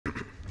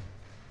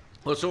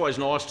Well, it's always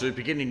nice to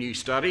begin a new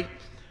study.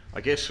 I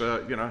guess,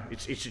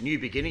 it's a new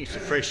beginning, it's a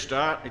fresh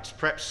start. It's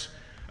perhaps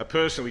a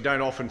person we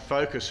don't often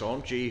focus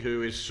on.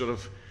 Jehu is sort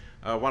of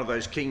one of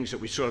those kings that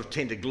we sort of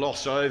tend to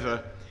gloss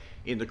over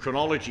in the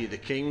chronology of the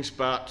kings,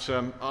 but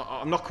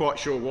I'm not quite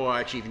sure why I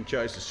actually even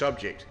chose the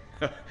subject.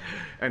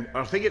 And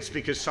I think it's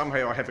because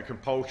somehow I have a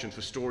compulsion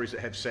for stories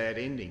that have sad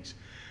endings.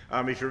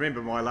 If you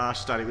remember, my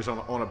last study was on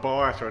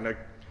Abiathar, and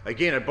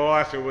again,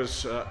 Abiathar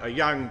was a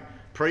young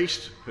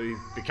priest who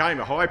became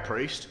a high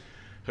priest,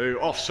 who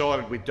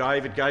off-sided with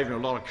David, gave him a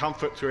lot of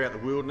comfort throughout the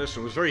wilderness,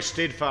 and was a very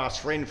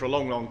steadfast friend for a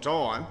long, long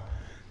time.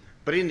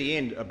 But in the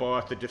end,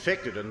 Abiathar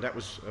defected, and that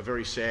was a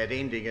very sad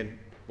ending. And,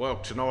 well,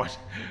 tonight,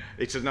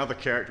 it's another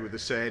character with a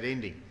sad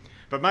ending.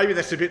 But maybe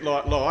that's a bit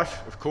like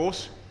life, of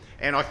course.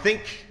 And I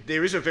think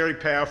there is a very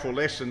powerful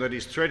lesson that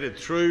is threaded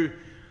through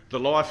the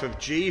life of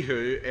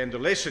Jehu, and the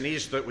lesson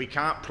is that we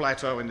can't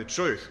plateau in the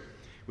truth.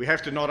 We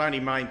have to not only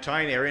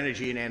maintain our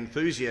energy and our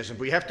enthusiasm,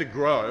 but we have to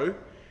grow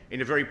in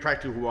a very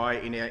practical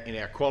way in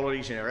our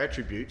qualities and our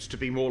attributes to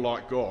be more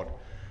like God.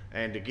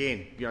 And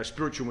again,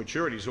 spiritual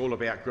maturity is all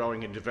about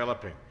growing and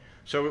developing.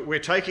 So we're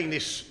taking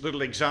this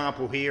little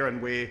example here and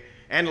we're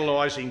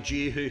analysing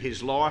Jehu,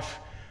 his life,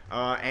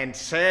 and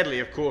sadly,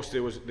 of course,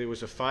 there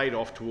was a fade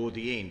off toward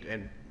the end,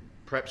 and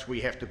perhaps we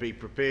have to be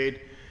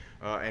prepared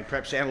and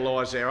perhaps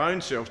analyse our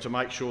own selves to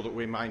make sure that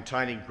we're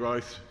maintaining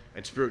growth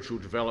and spiritual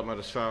development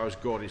as far as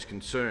God is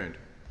concerned.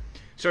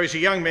 So as a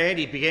young man,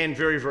 he began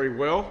very, very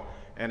well.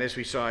 And as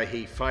we say,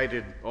 he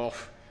faded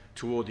off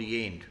toward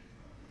the end.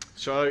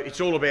 So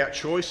it's all about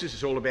choices,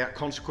 it's all about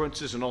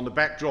consequences, and on the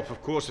backdrop,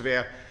 of course, of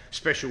our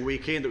special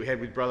weekend that we had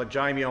with Brother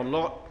Jamie on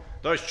Lot,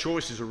 those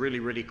choices are really,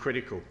 really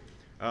critical.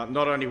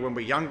 Not only when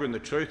we're younger in the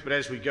truth, but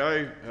as we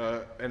go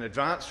and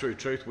advance through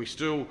truth, we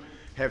still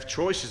have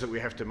choices that we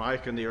have to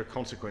make, and there are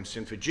consequences.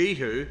 And for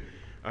Jehu,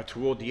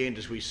 toward the end,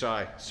 as we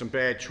say, some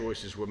bad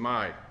choices were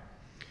made.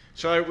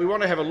 So we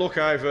want to have a look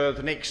over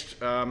the next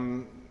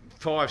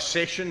 5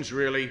 sessions,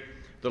 really,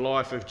 the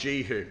life of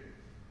Jehu.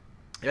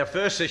 Our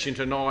first session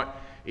tonight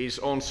is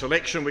on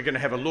selection. We're going to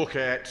have a look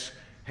at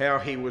how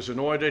he was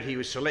anointed. He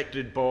was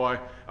selected by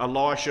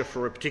Elisha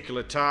for a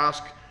particular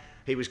task.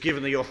 He was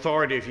given the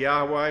authority of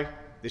Yahweh.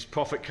 This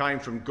prophet came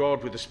from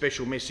God with a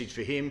special message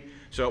for him.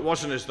 So it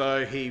wasn't as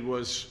though he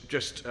was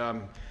just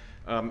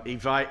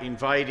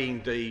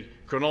invading the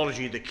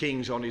chronology of the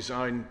kings on his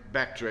own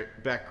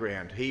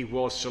background. He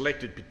was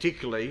selected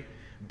particularly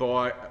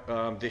by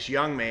this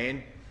young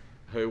man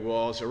who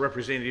was a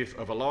representative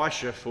of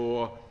Elisha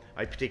for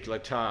a particular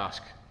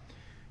task.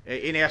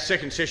 In our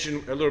second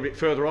session, a little bit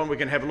further on, we're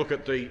going to have a look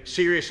at the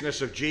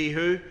seriousness of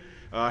Jehu.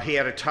 He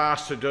had a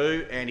task to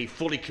do, and he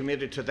fully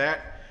committed to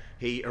that.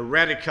 He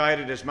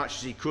eradicated as much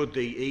as he could the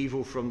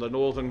evil from the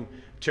northern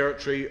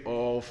territory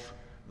of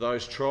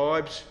those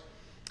tribes.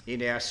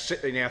 In our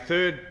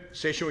third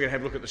session, we're going to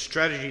have a look at the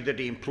strategy that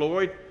he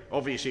employed.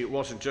 Obviously, it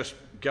wasn't just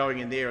going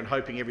in there and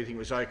hoping everything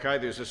was okay.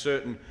 There's a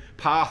certain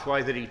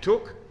pathway that he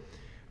took.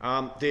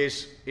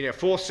 There's, in our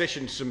fourth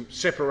session, some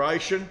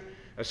separation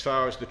as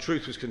far as the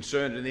truth was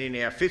concerned, and then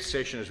in our fifth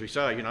session, as we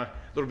say, a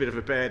little bit of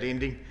a bad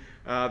ending.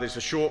 There's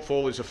a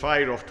shortfall, there's a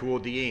fade off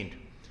toward the end.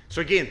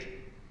 So again,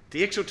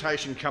 the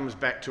exhortation comes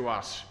back to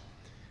us.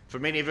 For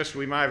many of us,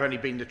 we may have only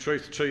been the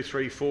truth 2,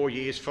 3, 4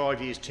 years,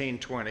 5 years, 10,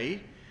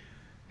 20.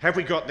 Have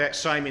we got that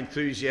same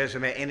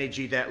enthusiasm, that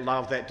energy, that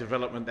love, that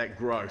development, that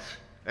growth?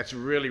 That's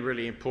really,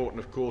 really important,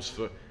 of course,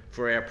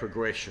 for our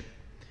progression.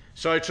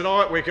 So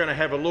tonight we're going to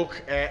have a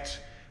look at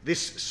this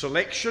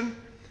selection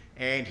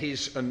and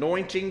his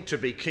anointing to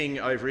be king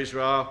over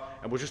Israel,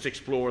 and we'll just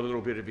explore a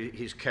little bit of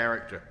his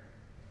character.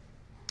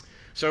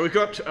 So we've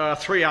got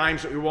 3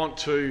 aims that we want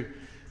to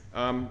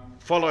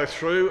follow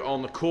through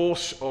on the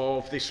course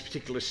of this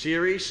particular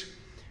series.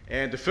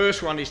 And the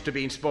first one is to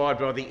be inspired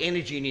by the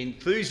energy and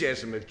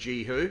enthusiasm of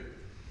Jehu.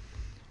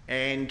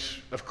 And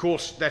of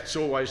course, that's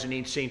always an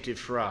incentive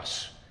for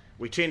us.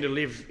 We tend to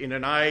live in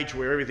an age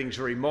where everything's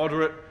very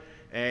moderate,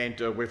 and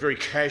we're very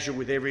casual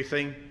with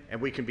everything,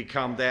 and we can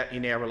become that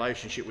in our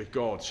relationship with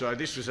God. So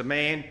this was a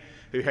man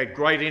who had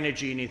great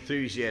energy and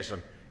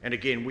enthusiasm, and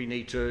again, we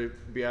need to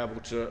be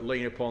able to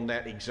lean upon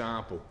that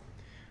example.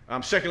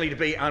 Secondly, to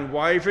be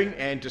unwavering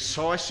and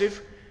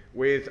decisive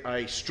with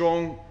a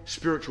strong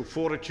spiritual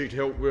fortitude to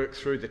help work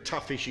through the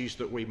tough issues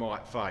that we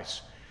might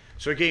face.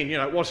 So again,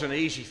 it wasn't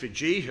easy for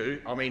Jehu.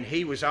 I mean,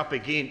 he was up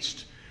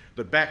against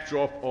the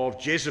backdrop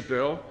of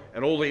Jezebel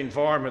and all the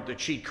environment that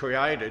she'd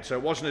created. So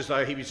it wasn't as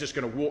though he was just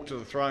going to walk to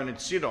the throne and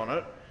sit on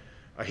it.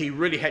 He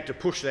really had to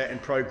push that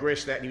and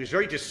progress that, and he was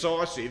very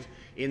decisive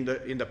in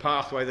the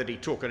pathway that he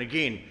took. And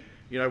again,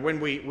 when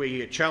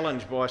we are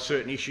challenged by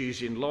certain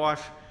issues in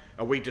life,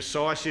 are we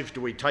decisive?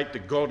 Do we take the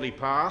godly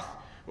path,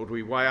 or do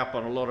we weigh up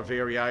on a lot of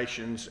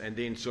variations and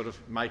then sort of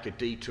make a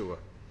detour?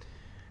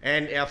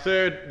 And our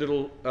third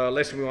little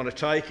lesson we want to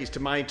take is to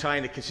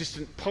maintain a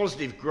consistent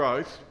positive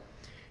growth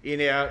in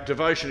our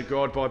devotion to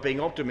God by being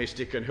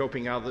optimistic and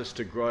helping others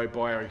to grow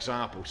by our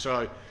example.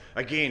 So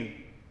again,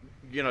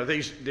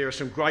 there are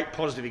some great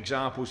positive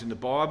examples in the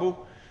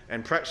Bible,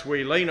 and perhaps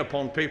we lean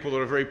upon people that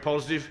are very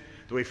positive.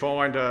 that we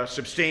find are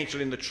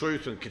substantial in the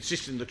truth and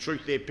consistent in the truth,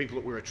 they're people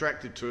that we're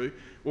attracted to.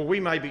 Well,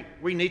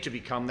 we need to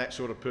become that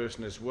sort of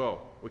person as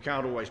well. We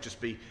can't always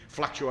just be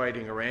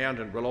fluctuating around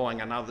and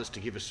relying on others to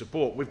give us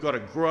support. We've got to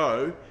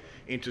grow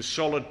into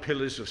solid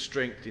pillars of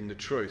strength in the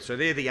truth. So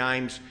they're the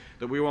aims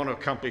that we want to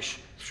accomplish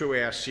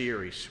through our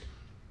series.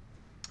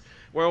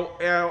 Well,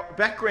 our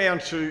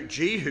background to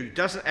Jehu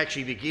doesn't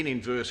actually begin in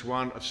verse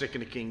 1 of 2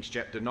 Kings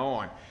chapter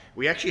 9.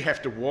 We actually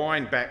have to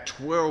wind back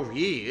 12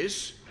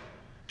 years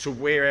to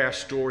where our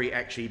story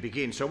actually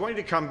begins. So I want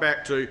you to come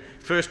back to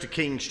 1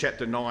 Kings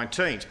chapter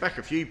 19. It's back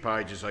a few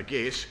pages, I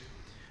guess.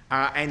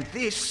 And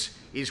this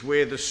is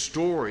where the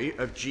story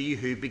of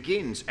Jehu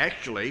begins,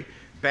 actually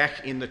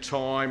back in the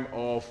time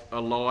of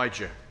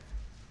Elijah.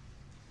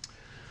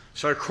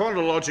 So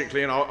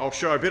chronologically, and I'll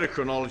show a bit of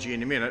chronology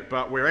in a minute,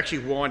 but we're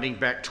actually winding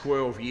back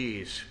 12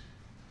 years.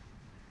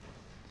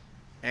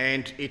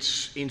 And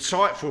it's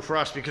insightful for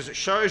us because it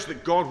shows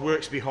that God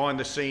works behind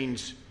the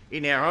scenes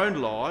in our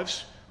own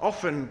lives,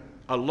 often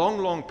a long,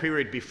 long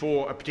period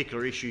before a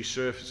particular issue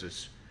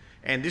surfaces.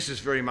 And this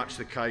is very much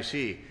the case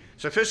here.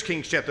 So 1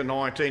 Kings chapter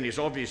 19 is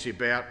obviously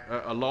about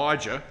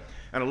Elijah.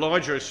 And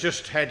Elijah has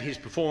just had his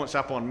performance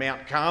up on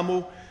Mount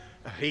Carmel.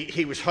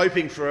 He was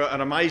hoping for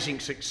an amazing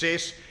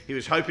success. He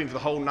was hoping for the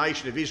whole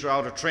nation of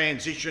Israel to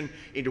transition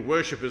into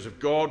worshippers of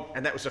God,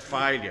 and that was a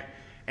failure.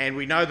 And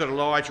we know that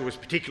Elijah was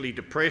particularly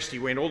depressed. He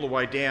went all the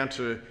way down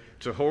to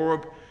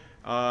Horeb,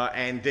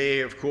 and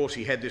there, of course,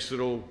 he had this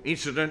little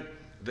incident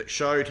that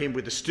showed him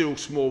with a still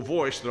small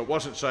voice that it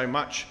wasn't so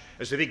much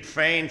as a big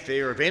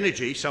fanfare of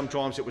energy.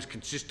 Sometimes it was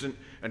consistent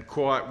and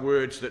quiet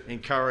words that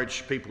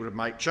encouraged people to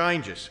make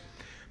changes.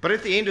 But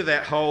at the end of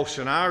that whole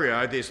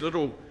scenario, there's a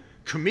little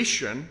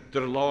commission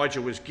that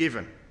Elijah was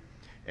given.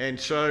 And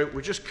so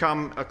we just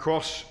come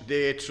across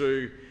there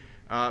to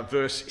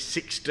verse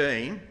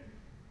 16,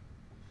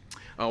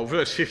 or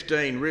verse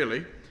 15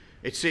 really.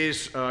 It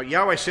says,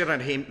 Yahweh said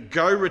unto him,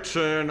 Go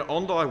return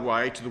on thy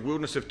way to the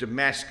wilderness of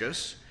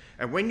Damascus,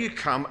 and when you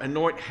come,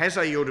 anoint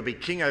Hazael to be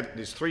king over...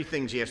 There's three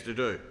things he has to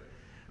do.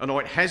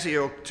 Anoint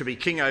Hazael to be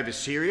king over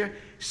Syria.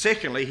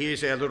 Secondly,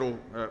 here's our little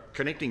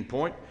connecting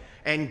point.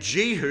 And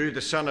Jehu, the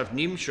son of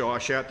Nimshi,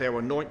 shalt thou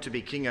anoint to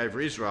be king over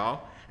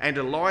Israel. And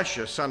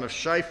Elisha, son of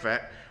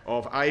Shaphat,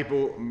 of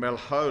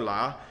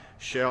Abel-Melholah,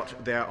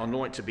 shalt thou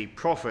anoint to be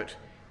prophet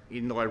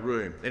in thy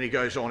room. Then he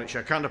goes on, It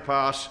shall come to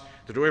pass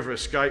that whoever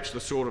escapes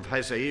the sword of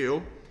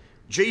Hazael,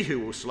 Jehu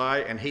will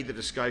slay, and he that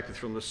escapeth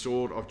from the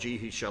sword of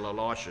Jehu shall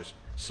Elisha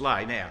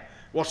slay. Now,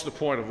 what's the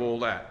point of all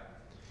that?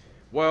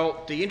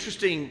 Well, the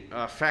interesting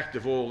fact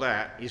of all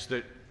that is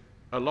that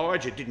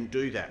Elijah didn't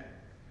do that.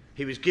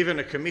 He was given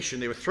a commission.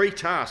 There were three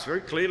tasks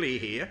very clearly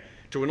here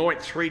to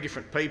anoint three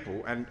different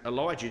people, and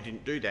Elijah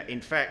didn't do that.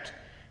 In fact,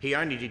 he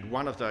only did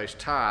one of those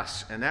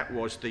tasks, and that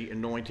was the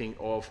anointing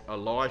of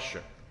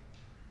Elisha.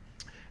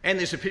 And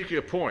there's a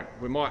particular point.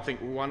 We might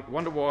think,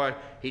 wonder why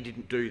he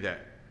didn't do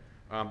that.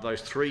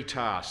 Those three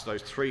tasks,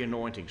 those three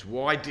anointings.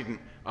 Why didn't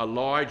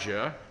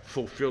Elijah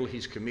fulfill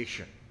his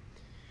commission?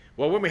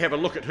 Well, when we have a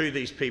look at who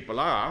these people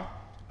are,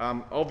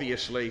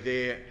 obviously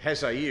there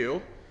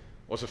Hazael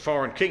was a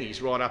foreign king.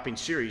 He's right up in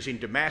Syria, he's in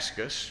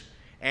Damascus,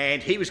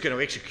 and he was going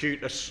to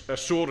execute a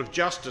sword of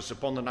justice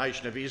upon the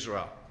nation of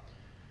Israel.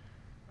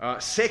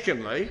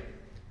 Secondly,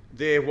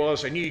 there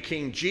was a new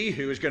King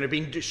Jehu who was going to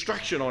bring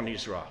destruction on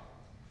Israel.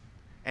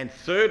 And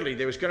thirdly,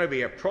 there was going to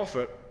be a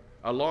prophet,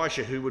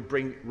 Elisha, who would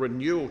bring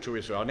renewal to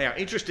Israel. Now,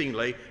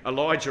 interestingly,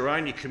 Elijah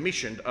only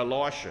commissioned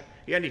Elisha.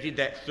 He only did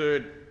that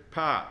third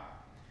part.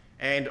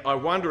 And I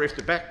wonder if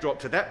the backdrop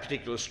to that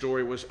particular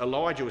story was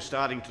Elijah was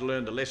starting to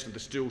learn the lesson of the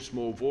still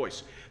small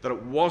voice, that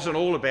it wasn't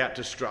all about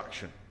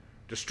destruction.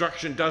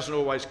 Destruction doesn't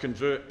always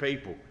convert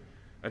people.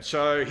 And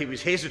so he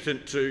was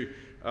hesitant to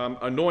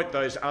anoint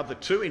those other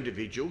two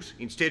individuals.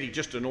 Instead, he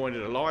just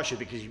anointed Elisha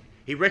because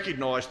he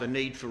recognised the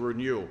need for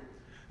renewal.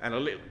 And a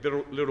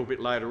little bit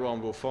later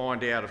on, we'll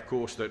find out, of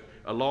course, that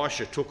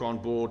Elisha took on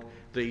board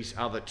these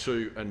other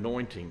two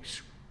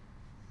anointings.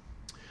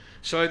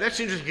 So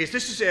that's interesting because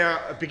this is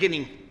our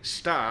beginning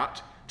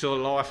start to the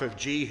life of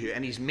Jehu,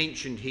 and he's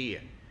mentioned here.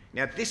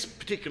 Now, this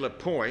particular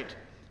point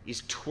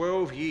is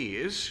 12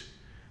 years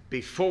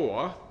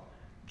before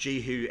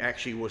Jehu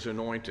actually was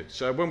anointed.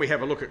 So when we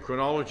have a look at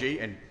chronology,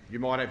 and you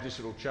might have this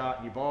little chart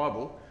in your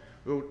Bible,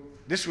 well,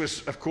 this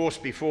was, of course,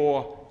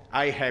 before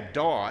Ahab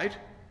died.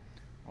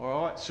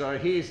 All right, so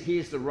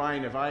here's the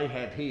reign of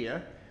Ahab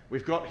here.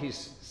 We've got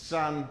his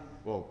son,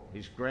 well,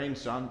 his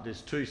grandson.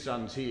 There's two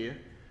sons here.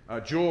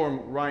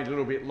 Joram reigned a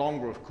little bit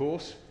longer, of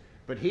course,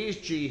 but here's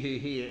Jehu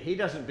here. He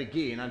doesn't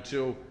begin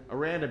until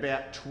around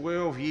about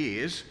 12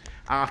 years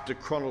after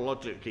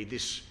chronologically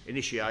this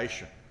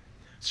initiation.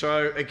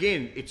 So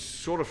again, it's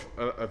sort of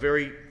a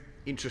very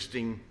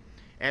interesting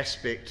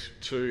aspect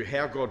to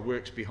how God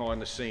works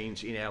behind the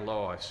scenes in our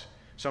lives.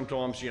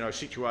 Sometimes, a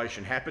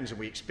situation happens and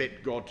we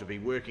expect God to be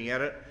working at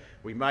it.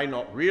 We may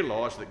not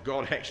realise that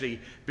God actually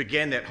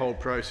began that whole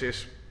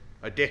process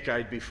a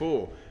decade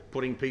before,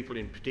 putting people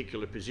in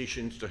particular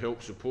positions to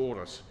help support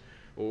us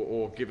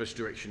or give us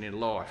direction in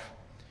life.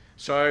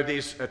 So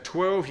there's a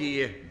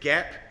 12-year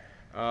gap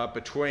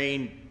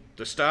between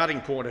the starting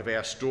point of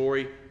our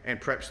story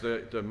and perhaps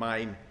the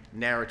main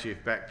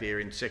narrative back there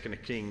in 2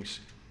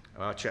 Kings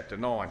chapter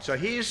 9. So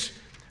here's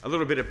a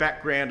little bit of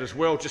background as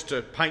well, just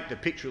to paint the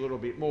picture a little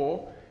bit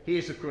more.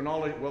 Here's the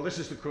chronology. Well, this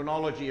is the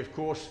chronology, of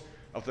course,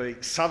 of the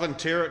southern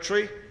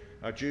territory,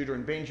 Judah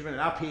and Benjamin,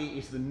 and up here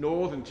is the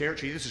northern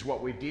territory. This is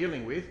what we're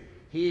dealing with.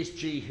 Here's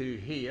Jehu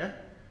here.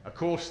 Of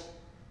course,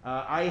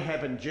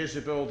 Ahab and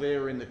Jezebel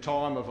there in the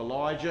time of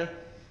Elijah,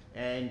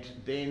 and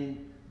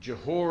then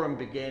Jehoram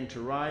began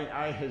to reign.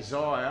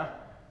 Ahaziah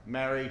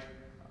married,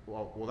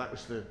 well that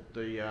was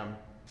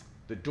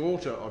the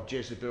daughter of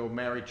Jezebel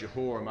married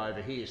Jehoram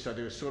over here, so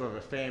there was sort of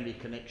a family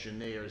connection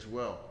there as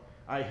well.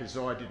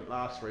 Ahaziah didn't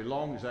last very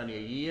long, it was only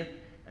a year,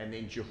 and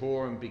then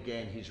Jehoram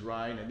began his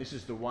reign, and this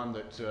is the one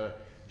that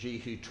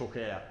Jehu took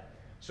out.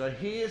 So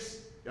here's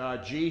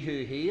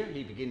Jehu here.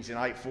 He begins in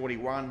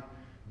 841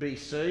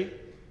 BC,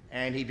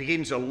 and he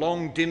begins a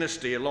long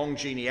dynasty, a long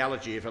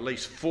genealogy of at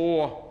least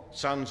 4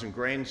 sons and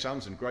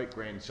grandsons and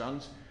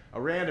great-grandsons,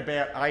 around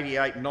about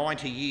 88,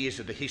 90 years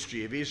of the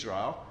history of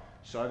Israel.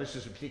 So this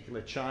is a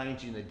particular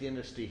change in the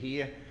dynasty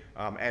here,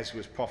 as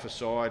was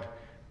prophesied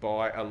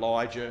by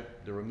Elijah,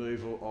 the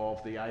removal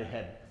of the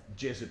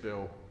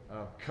Ahab-Jezebel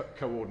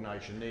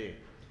coordination there.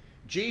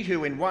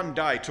 Jehu in one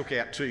day took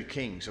out 2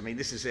 kings. I mean,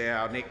 this is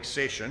our next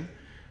session.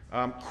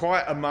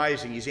 Quite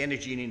amazing, his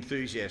energy and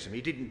enthusiasm. He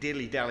didn't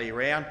dilly-dally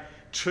around.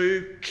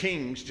 2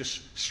 kings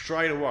just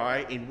straight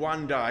away in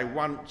one day,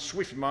 one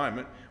swift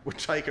moment, were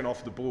taken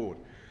off the board.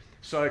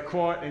 So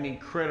quite an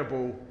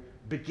incredible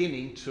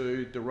beginning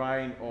to the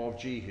reign of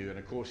Jehu, and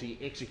of course he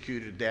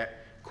executed that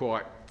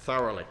quite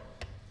thoroughly.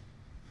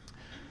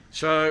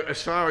 So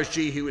as far as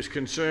Jehu is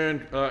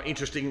concerned,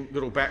 interesting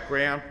little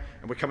background,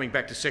 and we're coming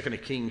back to 2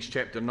 Kings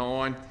chapter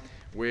 9.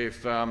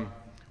 We've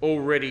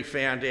already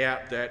found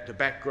out that the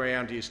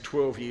background is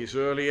 12 years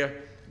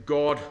earlier.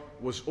 God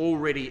was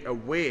already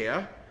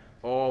aware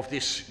of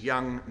this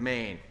young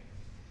man.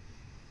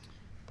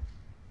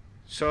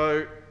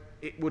 So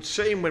it would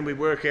seem when we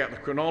work out the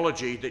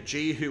chronology that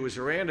Jehu was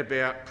around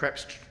about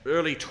perhaps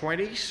early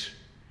 20s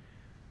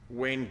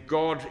when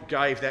God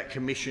gave that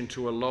commission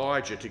to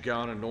Elijah to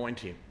go and anoint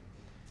him.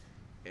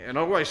 And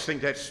I always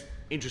think that's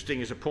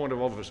interesting as a point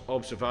of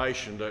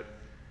observation, that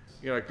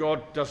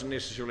God doesn't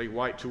necessarily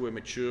wait till we're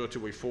mature,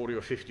 till we're 40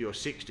 or 50 or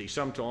 60.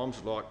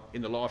 Sometimes, like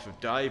in the life of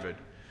David,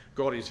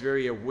 God is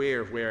very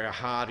aware of where our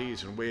heart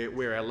is and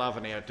where our love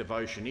and our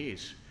devotion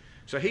is.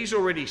 So he's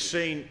already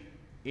seen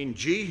in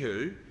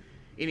Jehu,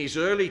 in his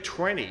early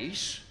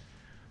 20s,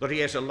 that he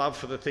has a love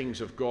for the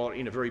things of God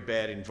in a very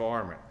bad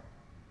environment.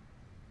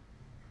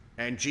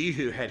 And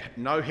Jehu had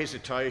no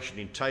hesitation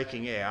in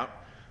taking out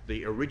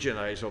the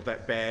originators of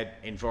that bad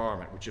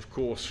environment, which of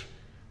course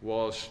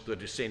was the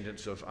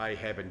descendants of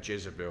Ahab and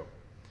Jezebel.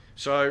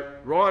 So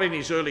right in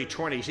his early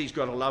 20s, he's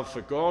got a love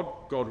for God.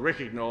 God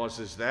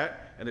recognises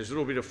that, and there's a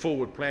little bit of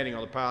forward planning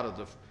on the part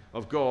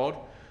of God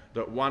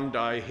that one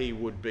day he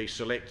would be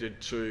selected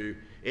to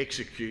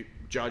execute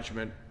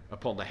judgment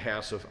upon the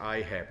house of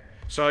Ahab.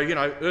 So,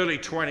 early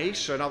 20s,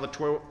 so another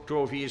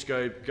 12 years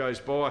goes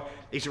by.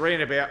 He's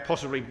around about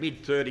possibly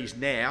mid-30s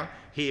now,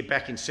 here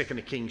back in 2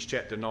 Kings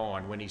chapter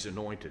 9 when he's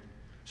anointed.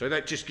 So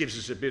that just gives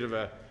us a bit of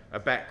a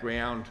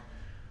background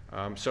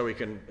so we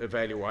can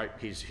evaluate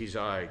his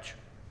age.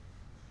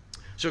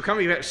 So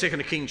coming back to 2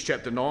 Kings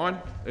chapter 9,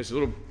 as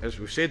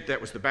we've said, that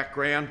was the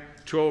background.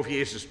 12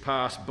 years has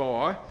passed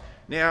by.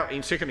 Now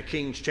in 2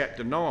 Kings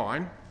chapter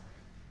 9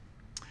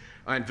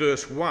 and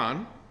verse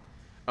 1,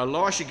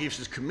 Elisha gives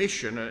his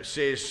commission, and it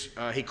says,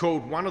 he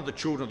called one of the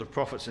children of the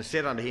prophets and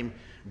said unto him,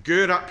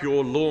 "Gird up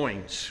your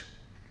loins."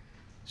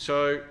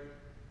 So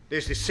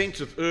there's this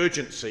sense of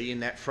urgency in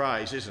that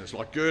phrase, isn't it? It's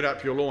like, gird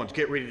up your loins,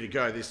 get ready to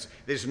go.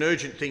 There's an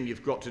urgent thing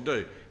you've got to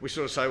do. We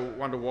sort of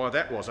wonder why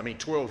that was. I mean,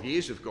 12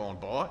 years have gone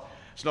by.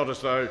 It's not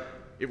as though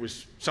it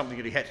was something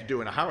that he had to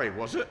do in a hurry,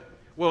 was it?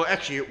 Well,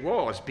 actually it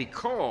was,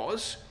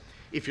 because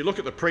if you look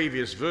at the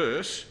previous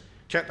verse,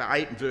 chapter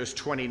 8 and verse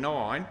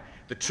 29,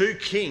 the 2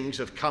 kings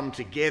have come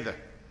together.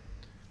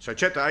 So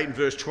chapter 8 and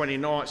verse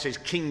 29, it says,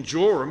 King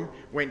Joram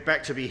went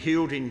back to be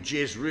healed in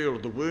Jezreel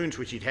of the wounds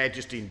which he'd had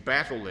just in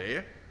battle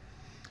there,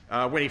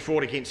 when he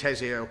fought against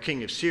Hazael,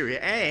 king of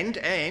Syria,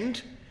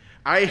 and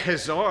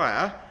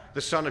Ahaziah,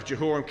 the son of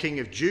Jehoram, king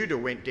of Judah,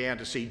 went down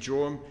to see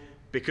Joram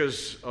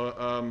because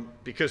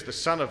the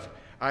son of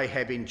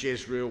Ahab in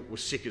Jezreel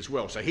was sick as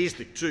well. So here's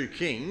the 2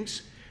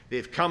 kings.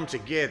 They've come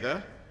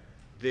together.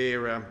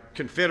 They're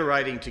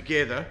confederating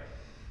together.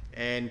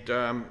 And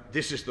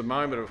this is the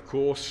moment, of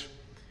course,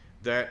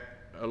 that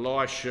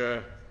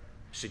Elisha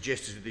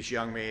suggested to this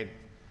young man,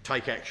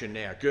 take action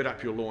now, gird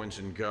up your loins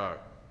and go.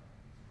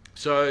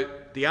 So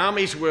the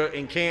armies were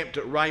encamped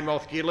at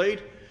Ramoth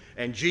Gilead,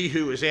 and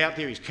Jehu was out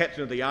there, he's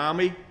captain of the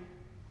army.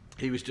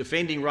 He was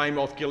defending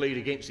Ramoth Gilead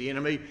against the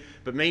enemy,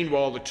 but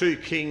meanwhile the 2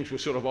 kings were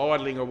sort of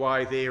idling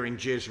away there in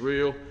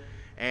Jezreel,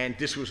 and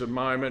this was a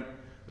moment,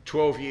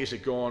 12 years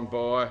had gone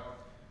by.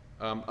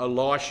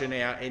 Elisha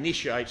now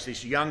initiates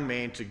this young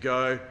man to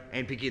go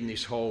and begin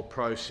this whole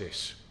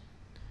process.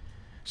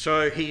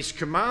 So he's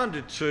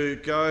commanded to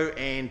go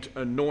and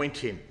anoint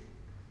him.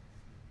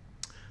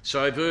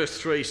 So verse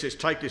 3 says,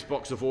 take this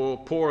box of oil,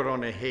 pour it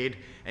on her head,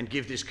 and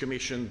give this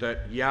commission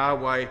that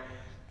Yahweh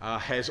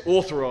has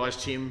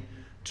authorised him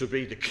to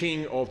be the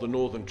king of the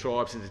northern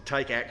tribes and to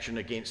take action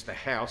against the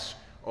house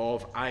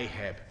of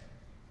Ahab.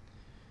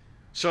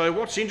 So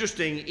what's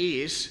interesting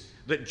is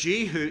that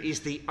Jehu is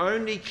the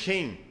only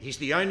king, he's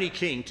the only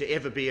king to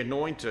ever be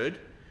anointed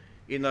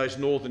in those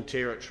northern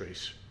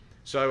territories.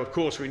 So of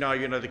course we know,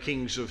 the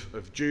kings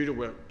of Judah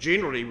were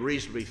generally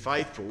reasonably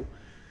faithful.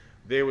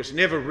 There was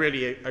never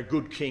really a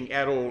good king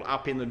at all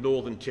up in the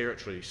northern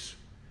territories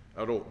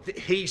at all.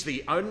 He's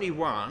the only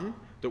one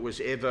that was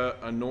ever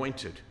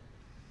anointed.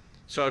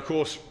 So of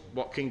course,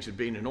 what kings had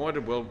been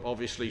anointed? Well,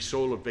 obviously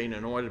Saul had been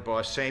anointed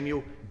by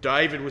Samuel.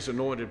 David was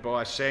anointed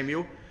by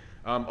Samuel,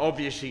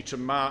 obviously to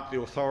mark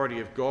the authority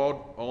of God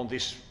on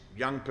this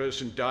young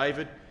person,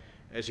 David,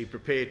 as he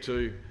prepared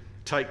to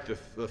take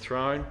the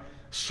throne.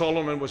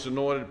 Solomon was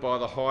anointed by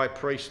the high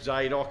priest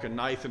Zadok and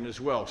Nathan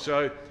as well.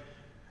 So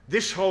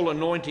this whole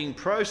anointing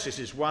process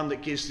is one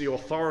that gives the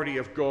authority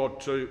of God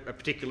to a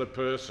particular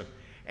person.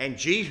 And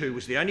Jehu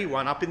was the only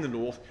one up in the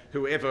north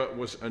who ever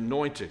was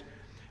anointed.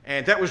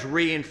 And that was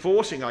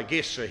reinforcing, I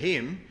guess, for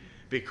him,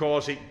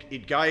 because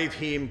it gave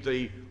him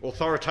the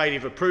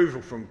authoritative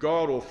approval from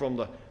God, or from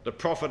the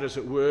prophet, as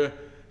it were,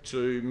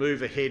 to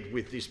move ahead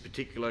with this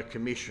particular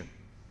commission.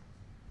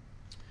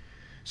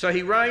 So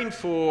he reigned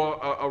for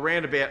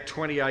around about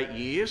 28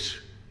 years,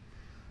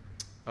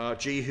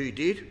 Jehu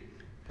did.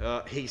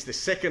 He's the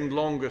second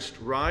longest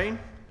reign,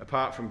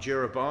 apart from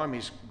Jeroboam,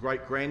 his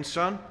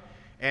great-grandson.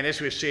 And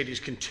as we've said, his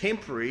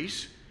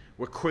contemporaries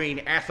were Queen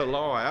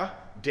Athaliah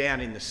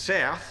down in the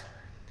south,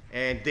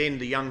 and then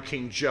the young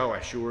King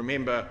Joash. You'll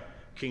remember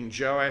King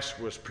Joash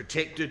was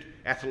protected.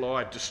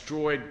 Athaliah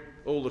destroyed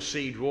all the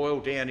seed royal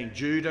down in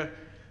Judah.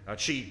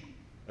 She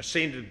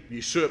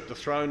usurped the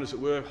throne, as it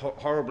were,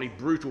 horribly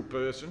brutal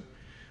person.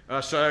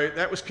 So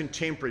that was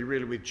contemporary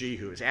really with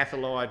Jehu. It was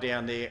Athaliah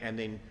down there and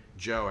then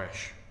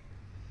Joash.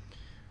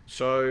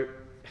 So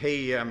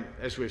he,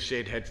 as we've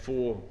said, had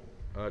four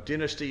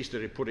dynasties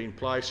that he put in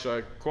place,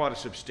 so quite a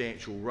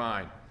substantial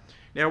reign.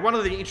 Now, one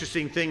of the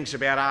interesting things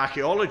about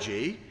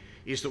archaeology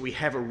is that we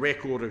have a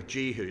record of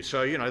Jehu.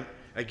 So,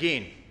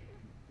 again,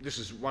 this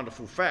is a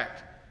wonderful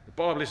fact. The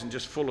Bible isn't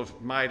just full of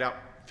made-up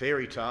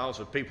fairy tales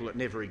of people that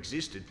never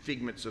existed,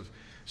 figments of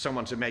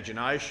someone's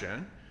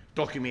imagination,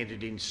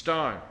 documented in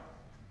stone.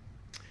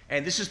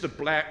 And this is the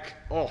black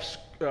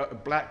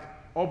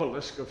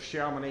obelisk of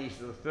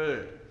Shalmaneser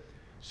III.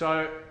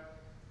 So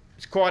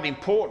it's quite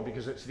important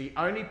because it's the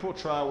only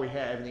portrayal we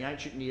have in the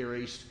ancient Near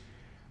East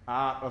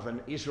of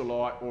an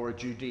Israelite or a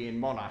Judean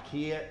monarch.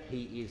 Here,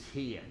 he is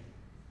here.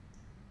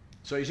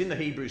 So he's in the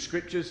Hebrew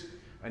scriptures,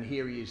 and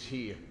here he is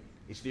here.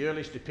 It's the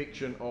earliest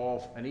depiction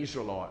of an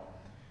Israelite.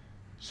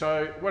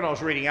 So when I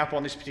was reading up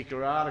on this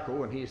particular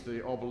article, and here's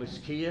the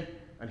obelisk here,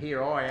 and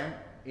here I am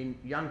in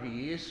younger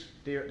years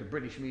there at the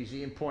British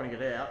Museum pointing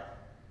it out.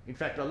 In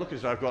fact, I look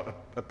as though I've got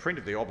a print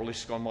of the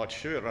obelisk on my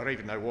shirt. I don't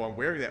even know why I'm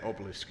wearing that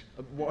obelisk,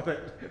 why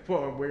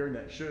I'm wearing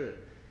that shirt.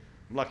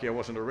 I'm lucky I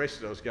wasn't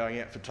arrested. I was going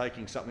out for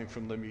taking something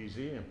from the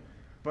museum.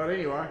 But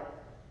anyway,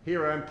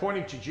 here I am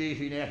pointing to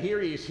Jehu. Now,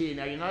 here he is here.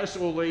 Now, you notice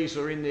all these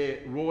are in their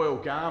royal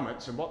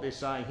garments, and what they're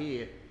saying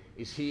here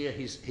is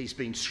he's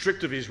been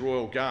stripped of his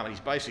royal garment.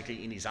 He's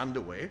basically in his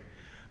underwear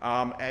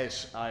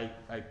as a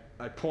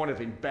point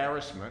of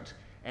embarrassment,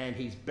 and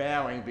he's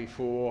bowing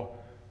before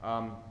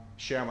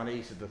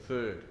Shalmaneser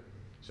III.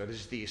 So this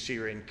is the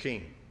Assyrian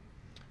king.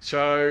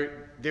 So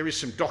there is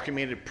some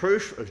documented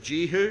proof of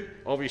Jehu.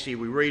 Obviously,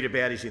 we read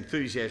about his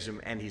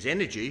enthusiasm and his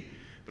energy,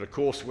 but of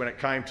course, when it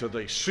came to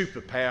the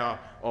superpower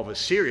of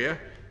Assyria,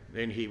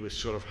 then he was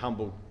sort of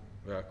humbled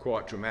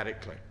quite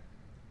dramatically.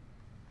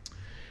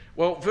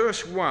 Well,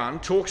 verse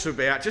 1 talks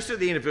about, just at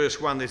the end of verse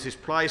 1, there's this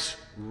place,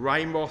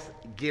 Ramoth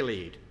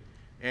Gilead.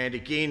 And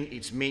again,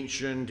 it's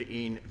mentioned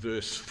in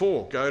verse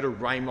 4, go to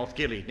Ramoth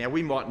Gilead. Now,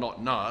 we might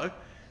not know.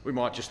 We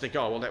might just think,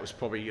 oh, well, that was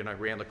probably,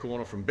 around the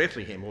corner from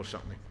Bethlehem or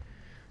something.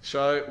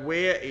 So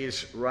where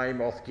is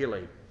Ramoth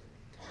Gilead?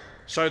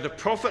 So the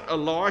prophet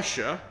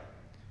Elisha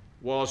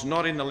was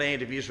not in the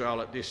land of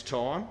Israel at this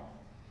time,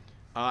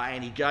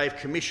 and he gave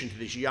commission to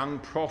this young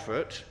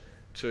prophet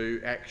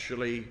to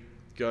actually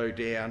go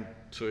down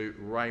to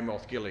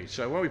Ramoth Gilead.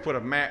 So when we put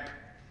a map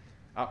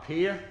up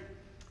here,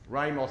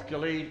 Ramoth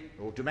Gilead,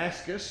 or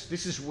Damascus,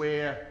 this is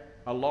where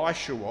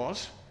Elisha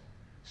was.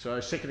 So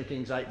 2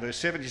 Kings 8 verse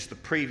 7 is the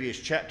previous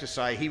chapter,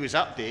 say he was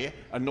up there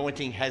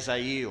anointing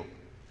Hazael.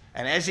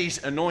 And as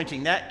he's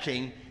anointing that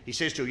king, he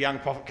says to a young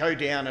prophet, go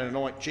down and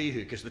anoint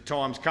Jehu, because the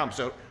time's come.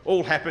 So it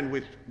all happened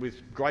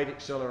with great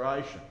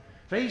acceleration.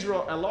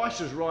 So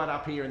Elisha's right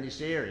up here in this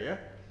area.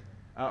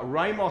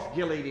 Ramoth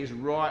Gilead is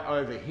right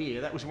over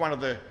here. That was one of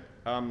the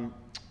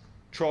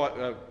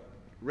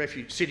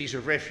cities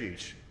of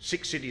refuge,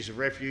 6 cities of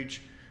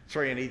refuge,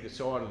 3 on either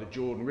side of the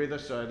Jordan River.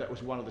 So that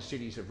was one of the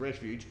cities of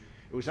refuge.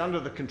 It was under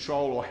the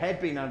control, or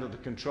had been under the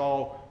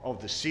control, of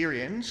the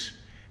Syrians.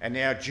 And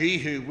now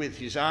Jehu with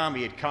his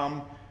army had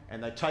come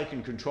and they've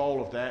taken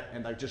control of that,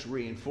 and they're just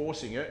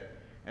reinforcing it.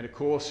 And of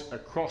course,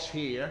 across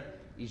here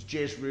is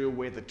Jezreel,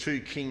 where the two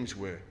kings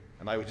were,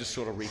 and they were just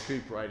sort of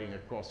recuperating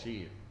across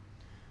here.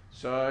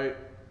 So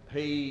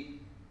he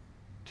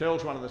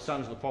tells one of the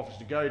sons of the prophets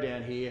to go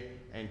down here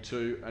and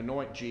to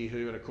anoint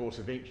Jehu, and of course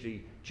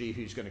eventually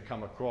Jehu's going to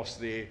come across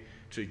there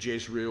to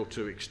Jezreel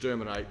to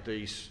exterminate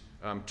these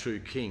two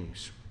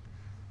kings.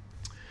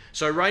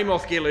 So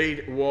Ramoth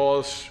Gilead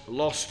was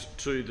lost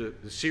to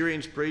the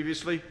Syrians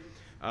previously.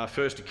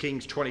 1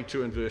 Kings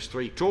 22 and verse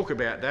 3 talk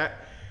about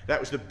that. That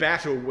was the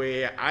battle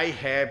where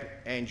Ahab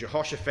and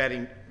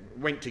Jehoshaphat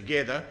went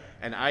together,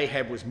 and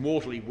Ahab was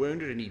mortally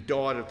wounded and he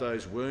died of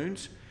those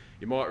wounds.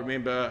 You might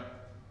remember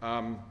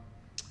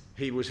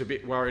he was a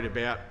bit worried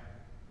about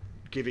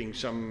giving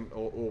some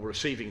or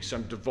receiving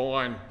some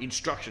divine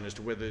instruction as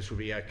to whether this would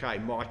be okay.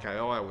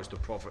 Micaiah was the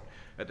prophet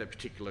at that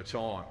particular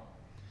time.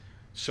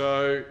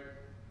 So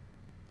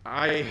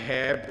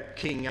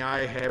King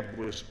Ahab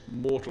was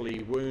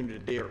mortally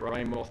wounded there at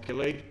Ramoth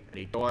Gilead, and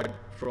he died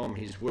from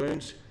his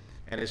wounds.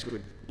 And as we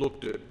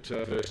looked at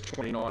verse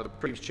 29 of the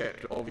previous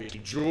chapter, obviously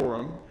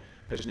Joram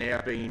has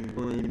now been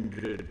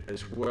wounded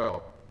as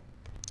well.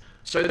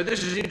 So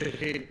this is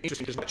interesting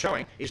because what's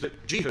showing is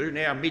that Jehu,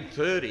 now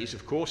mid-30s,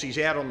 of course, he's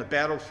out on the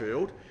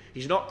battlefield.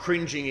 He's not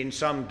cringing in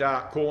some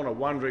dark corner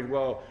wondering,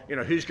 well, you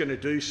know, who's going to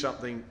do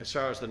something as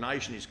far as the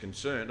nation is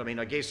concerned. I mean,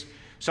 I guess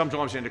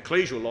sometimes in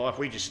ecclesial life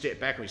we just step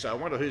back and we say, I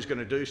wonder who's going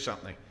to do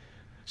something.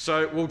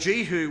 So, well,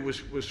 Jehu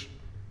was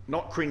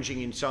not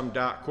cringing in some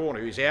dark corner.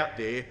 He was out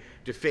there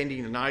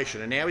defending the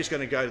nation, and now he's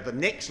going to go to the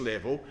next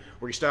level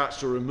where he starts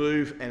to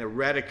remove and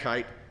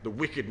eradicate the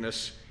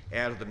wickedness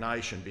out of the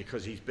nation,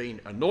 because he's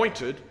been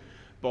anointed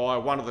by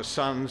one of the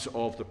sons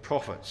of the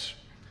prophets.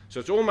 So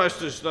it's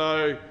almost as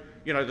though,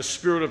 you know, the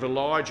spirit of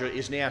Elijah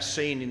is now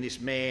seen in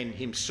this man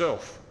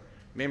himself.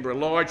 Remember,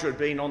 Elijah had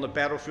been on the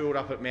battlefield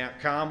up at Mount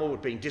Carmel,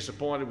 had been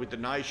disappointed with the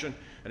nation,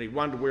 and he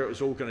wondered where it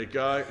was all going to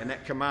go, and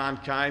that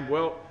command came,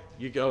 well,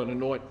 you go and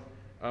anoint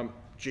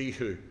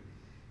Jehu.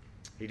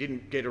 He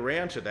didn't get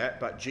around to that,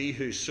 but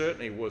Jehu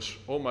certainly was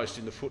almost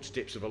in the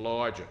footsteps of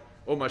Elijah,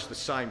 almost the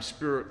same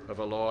spirit of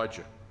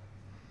Elijah.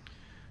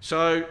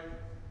 So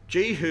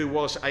Jehu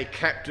was a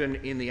captain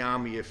in the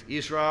army of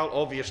Israel.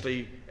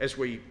 Obviously, as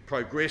we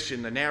progress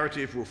in the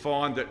narrative, we'll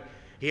find that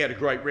he had a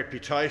great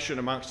reputation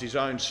amongst his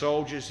own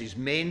soldiers, his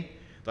men.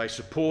 They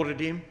supported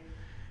him,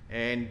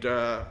 and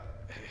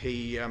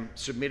he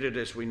submitted,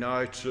 as we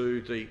know,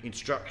 to the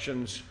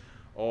instructions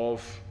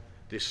of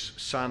this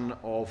son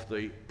of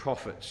the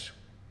prophets.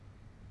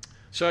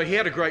 So he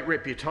had a great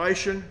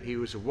reputation. He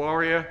was a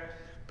warrior.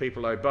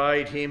 People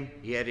obeyed him.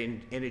 He had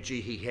energy.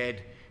 He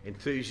had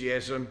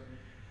enthusiasm.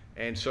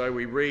 And so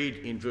we read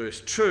in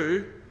verse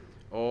 2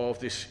 of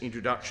this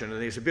introduction,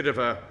 and there's a bit of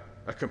a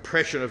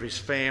compression of his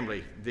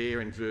family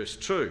there in verse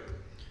 2.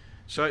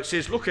 So it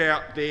says, look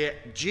out there,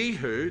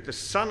 Jehu, the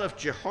son of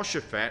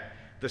Jehoshaphat,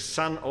 the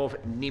son of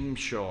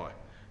Nimshi.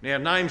 Now,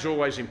 names are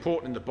always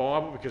important in the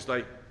Bible because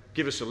they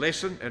give us a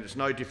lesson, and it's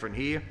no different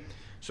here.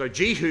 So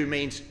Jehu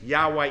means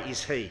Yahweh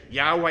is he.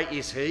 Yahweh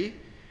is he.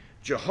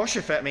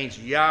 Jehoshaphat means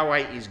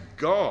Yahweh is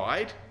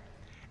guide.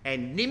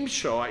 And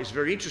Nimshi is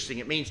very interesting.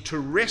 It means to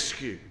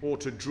rescue or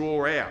to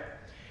draw out.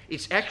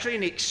 It's actually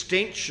an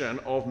extension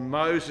of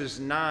Moses'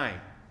 name.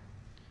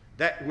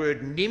 That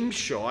word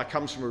Nimshi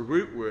comes from a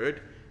root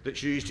word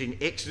that's used in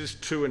Exodus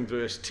 2 and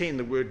verse 10,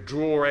 the word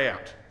draw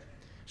out.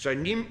 So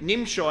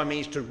Nimshi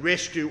means to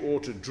rescue or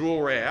to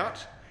draw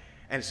out,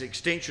 and it's an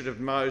extension of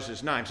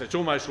Moses' name. So it's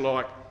almost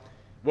like,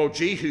 well,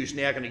 Jehu's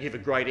now going to give a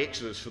great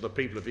exodus for the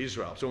people of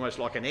Israel. It's almost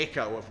like an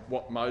echo of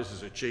what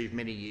Moses achieved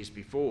many years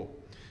before.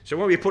 So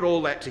when we put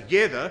all that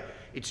together,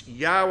 it's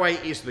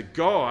Yahweh is the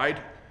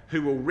guide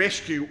who will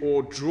rescue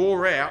or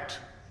draw out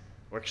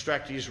or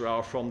extract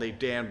Israel from their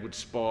downward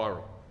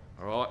spiral.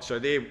 All right, so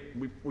there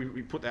we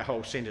put that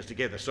whole sentence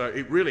together. So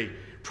it really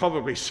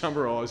probably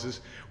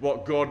summarises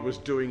what God was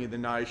doing in the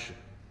nation.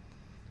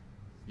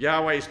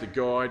 Yahweh is the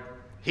guide.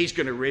 He's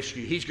going to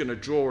rescue, he's going to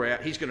draw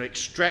out, he's going to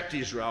extract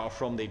Israel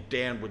from their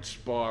downward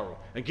spiral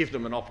and give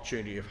them an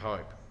opportunity of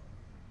hope.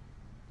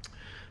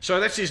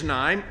 So that's his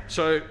name.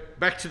 So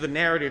back to the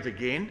narrative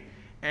again.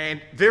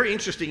 And very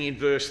interesting in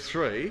verse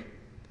 3,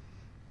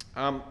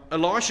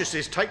 Elisha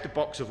says, take the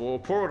box of oil,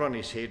 pour it on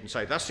his head and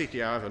say, thus saith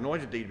Yahweh, I've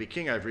anointed thee to be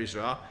king over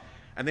Israel,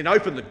 and then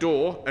open the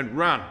door and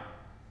run.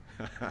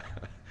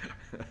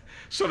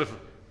 Sort of,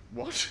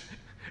 what?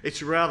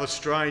 It's rather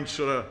strange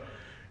sort of,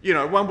 you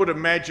know, one would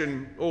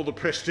imagine all the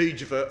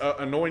prestige of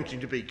anointing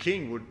to be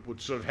king would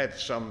sort of have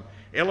some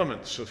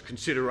elements of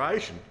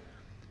consideration.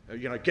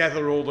 You know,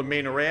 gather all the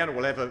men around, and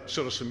we'll have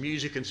sort of some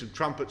music and some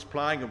trumpets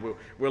playing, and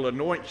we'll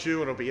anoint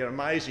you, and it'll be an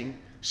amazing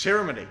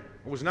ceremony.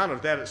 It was none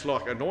of that. It's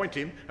like anoint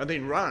him and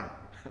then run.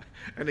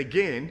 And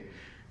again,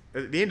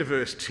 at the end of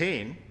verse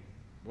 10,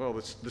 well,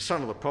 the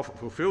son of the prophet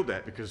fulfilled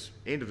that, because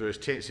end of verse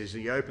 10 it says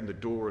he opened the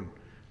door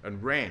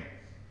and ran.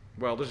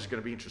 Well, this is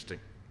going to be interesting.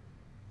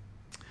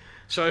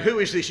 So who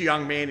is this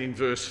young man in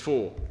verse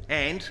 4?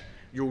 And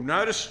you'll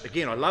notice,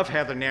 again, I love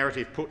how the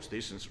narrative puts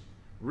this, and it's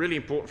Really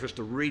important for us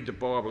to read the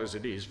Bible as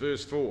it is.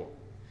 Verse 4.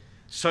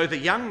 So the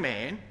young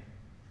man,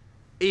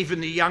 even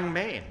the young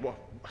man, well,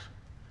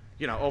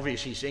 you know,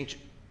 obviously he's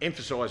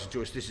emphasising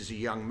to us this is a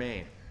young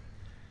man.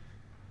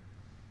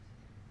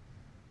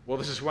 Well,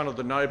 this is one of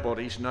the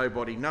nobodies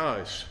nobody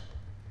knows.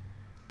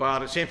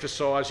 But it's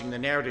emphasising the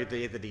narrative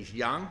there that he's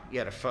young, he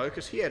had a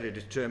focus, he had a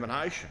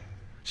determination.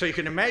 So you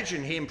can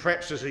imagine him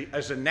perhaps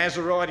as a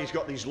Nazarite. He's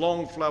got these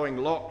long flowing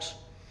locks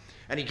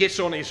and he gets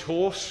on his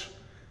horse.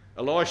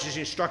 Elijah's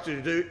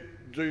instructed to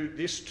do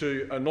this,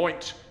 to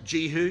anoint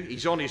Jehu.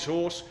 He's on his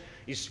horse,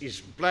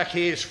 his black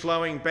hair's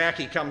flowing back,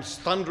 he comes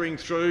thundering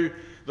through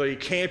the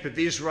camp of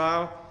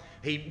Israel.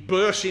 He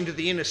bursts into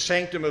the inner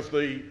sanctum of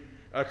the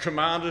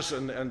commanders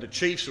and the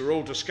chiefs are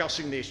all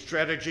discussing their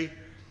strategy.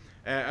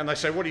 And they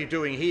say, what are you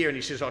doing here? And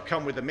he says, I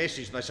come with a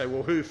message. And they say,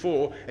 well, who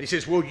for? And he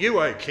says, well,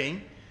 you, O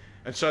king.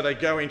 And so they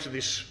go into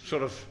this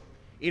sort of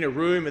inner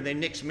room, and then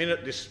next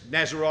minute this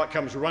Nazarite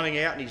comes running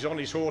out and he's on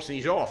his horse and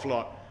he's off.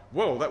 Like,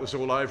 well, that was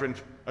all over in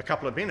a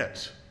couple of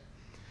minutes.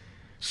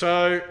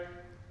 So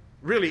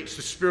really it's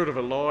the spirit of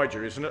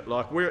Elijah, isn't it?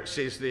 Like where it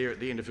says there at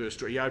the end of verse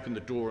 3, he opened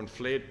the door and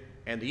fled,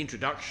 and the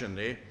introduction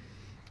there.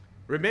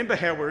 Remember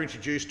how we're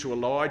introduced to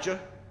Elijah?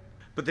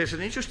 But there's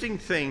an interesting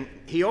thing.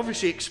 He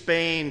obviously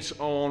expands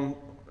on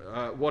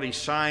what he's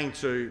saying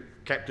to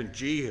Captain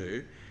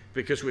Jehu,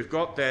 because we've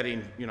got that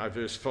in, you know,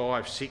 verse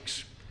 5,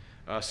 6,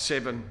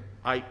 7,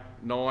 8,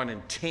 9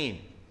 and 10.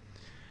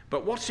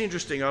 But what's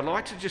interesting, I'd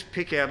like to just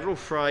pick out a little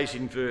phrase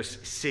in verse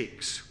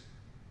 6.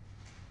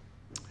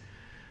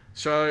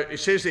 So it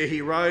says there,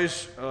 he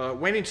rose,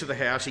 went into the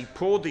house, he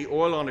poured the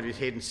oil on his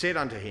head and said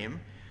unto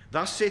him,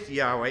 Thus saith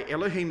Yahweh,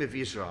 Elohim of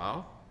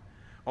Israel,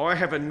 I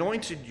have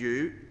anointed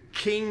you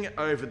king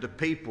over the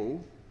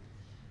people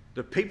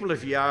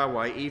of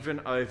Yahweh, even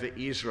over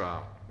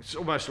Israel. It's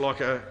almost like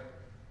a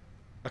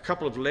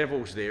couple of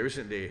levels there,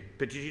 isn't there?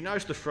 But did you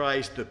notice the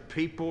phrase, the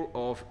people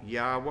of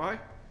Yahweh?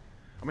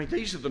 I mean,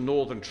 these are the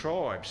northern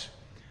tribes.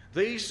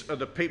 These are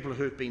the people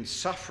who've been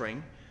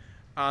suffering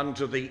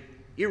under the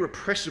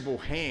irrepressible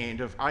hand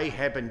of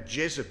Ahab and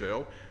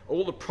Jezebel,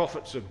 all the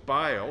prophets of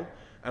Baal,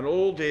 and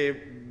all their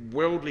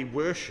worldly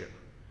worship.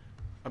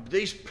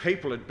 These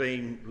people had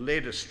been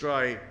led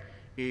astray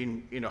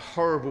in a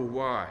horrible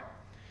way.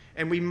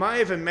 And we may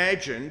have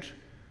imagined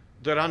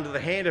that under the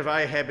hand of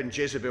Ahab and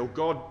Jezebel,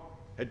 God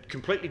had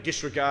completely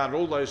disregarded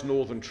all those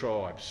northern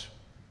tribes.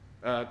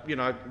 You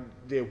know,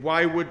 they're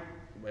wayward,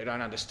 they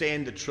don't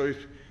understand the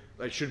truth,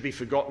 they should be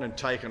forgotten and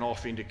taken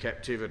off into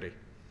captivity.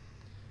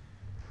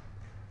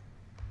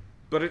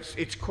 But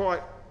it's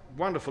quite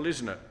wonderful,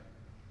 isn't it?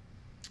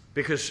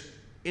 Because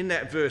in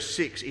that verse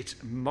 6, it's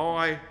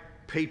my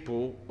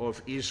people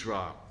of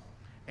Israel.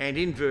 And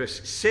in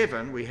verse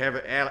 7, we have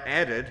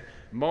added,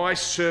 my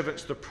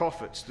servants the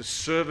prophets, the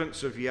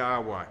servants of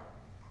Yahweh.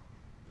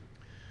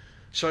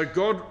 So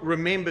God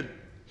remembered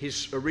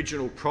his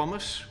original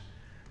promise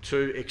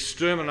to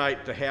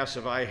exterminate the house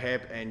of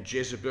Ahab and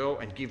Jezebel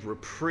and give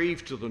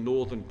reprieve to the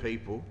northern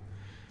people.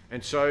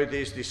 And so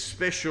there's this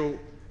special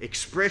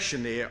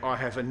expression there, I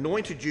have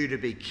anointed you to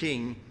be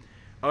king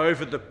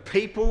over the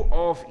people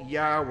of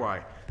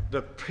Yahweh.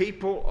 The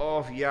people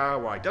of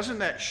Yahweh. Doesn't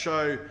that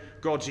show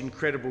God's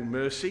incredible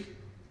mercy?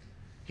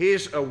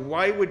 Here's a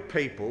wayward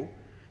people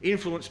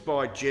influenced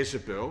by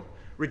Jezebel,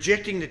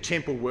 rejecting the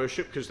temple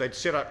worship because they'd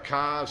set up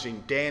calves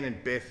in Dan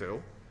and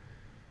Bethel,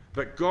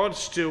 but God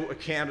still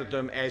accounted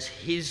them as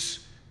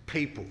his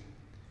people.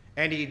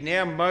 And he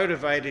now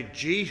motivated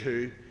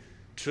Jehu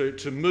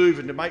to move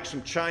and to make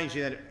some change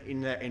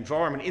in that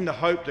environment in the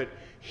hope that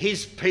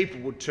his people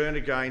would turn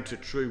again to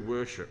true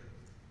worship.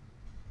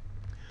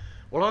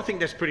 Well, I think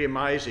that's pretty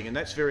amazing, and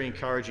that's very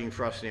encouraging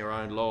for us in our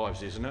own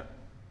lives, isn't it?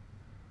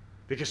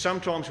 Because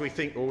sometimes we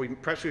think, or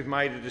perhaps we've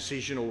made a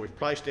decision, or we've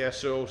placed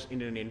ourselves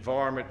in an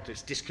environment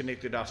that's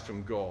disconnected us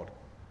from God.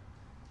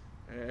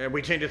 And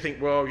we tend to think,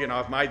 well, you know,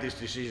 I've made this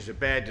decision, it's a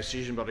bad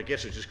decision, but I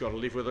guess I've just got to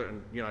live with it,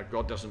 and, you know,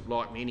 God doesn't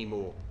like me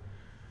anymore.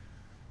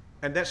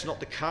 And that's not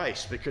the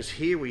case, because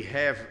here we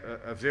have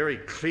a very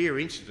clear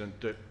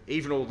incident that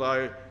even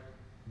although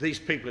these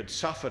people had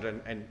suffered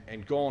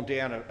and gone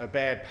down a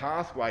bad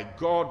pathway,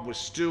 God was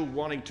still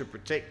wanting to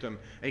protect them,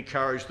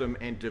 encourage them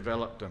and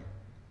develop them.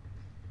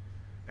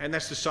 And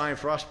that's the same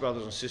for us,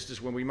 brothers and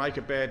sisters. When we make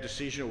a bad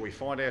decision or we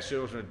find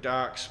ourselves in a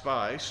dark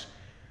space,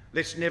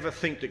 let's never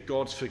think that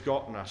God's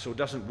forgotten us or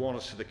doesn't want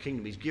us for the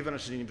kingdom. He's given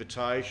us an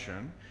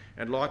invitation,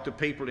 and like the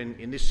people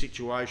in this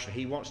situation,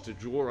 he wants to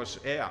draw us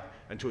out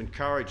and to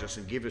encourage us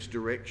and give us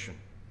direction.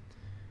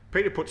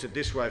 Peter puts it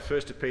this way,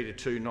 1 Peter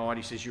 2:9,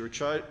 he says,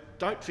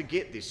 don't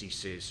forget this, he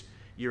says,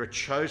 you're a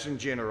chosen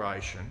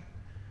generation,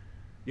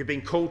 you've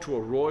been called to a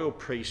royal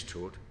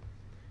priesthood,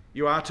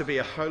 you are to be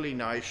a holy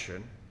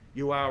nation,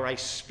 you are a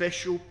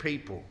special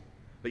people,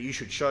 that you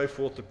should show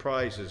forth the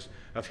praises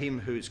of him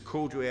who has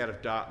called you out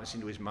of darkness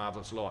into his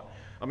marvellous light.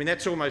 I mean,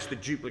 that's almost the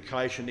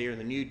duplication there in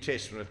the New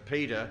Testament of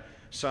Peter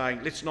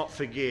saying, let's not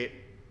forget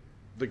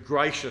the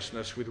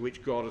graciousness with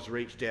which God has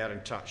reached out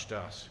and touched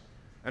us.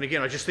 And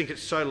again, I just think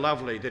it's so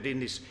lovely that in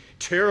this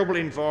terrible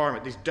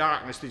environment, this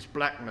darkness, this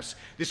blackness,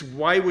 this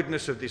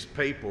waywardness of this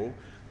people,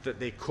 that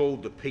they're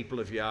called the people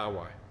of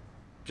Yahweh.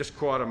 Just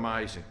quite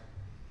amazing.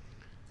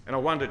 And I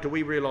wonder, do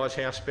we realise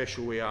how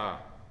special we are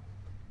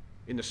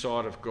in the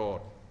sight of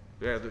God?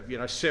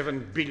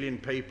 7 billion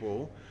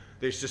people,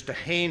 there's just a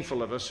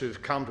handful of us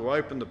who've come to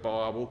open the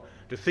Bible,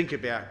 to think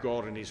about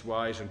God and his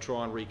ways and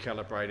try and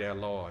recalibrate our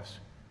lives.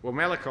 Well,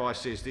 Malachi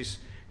says this,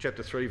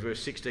 chapter 3,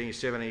 verse 16 and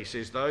 17, he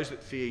says, those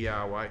that fear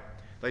Yahweh,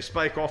 they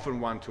spake often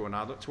one to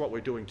another. It's what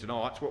we're doing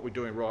tonight, it's what we're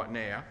doing right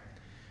now.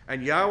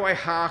 And Yahweh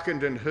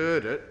hearkened and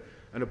heard it,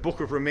 and a book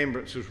of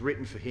remembrance was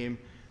written for him,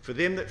 for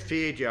them that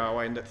feared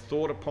Yahweh and that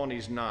thought upon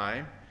his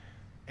name.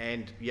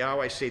 And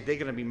Yahweh said, they're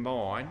going to be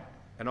mine,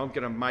 and I'm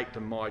going to make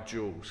them my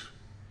jewels.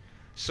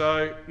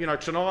 So,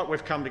 tonight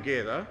we've come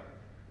together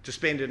to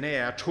spend an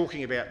hour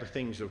talking about the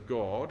things of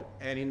God,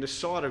 and in the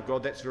sight of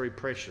God, that's very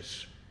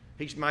precious.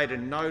 He's made a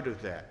note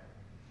of that.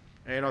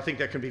 And I think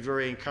that can be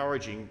very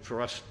encouraging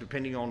for us,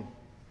 depending on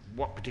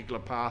what particular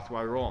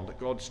pathway we're on, that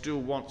God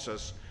still wants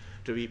us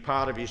to be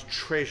part of his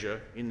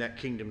treasure in that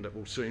kingdom that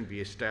will soon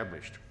be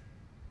established.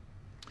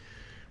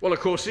 Well, of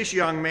course, this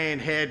young man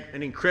had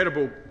an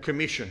incredible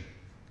commission.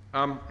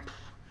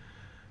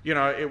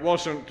 It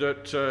wasn't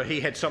that he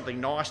had something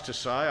nice to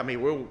say. I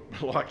mean, we all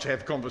like to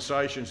have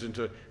conversations and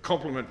to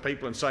compliment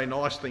people and say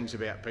nice things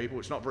about people.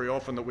 It's not very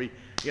often that we,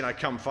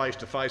 come face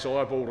to face,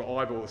 eyeball to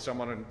eyeball with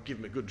someone and give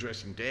them a good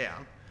dressing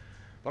down.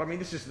 But I mean,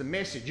 this is the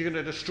message. You're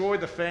going to destroy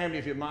the family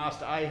of your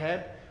master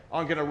Ahab.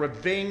 I'm going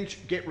to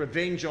get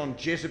revenge on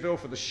Jezebel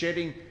for the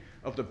shedding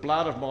of the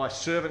blood of my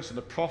servants and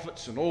the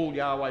prophets and all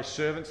Yahweh's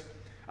servants.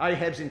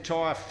 Ahab's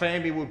entire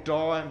family will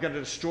die. I'm going to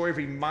destroy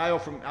every male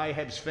from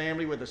Ahab's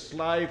family, whether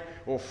slave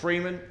or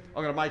freeman.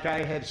 I'm going to make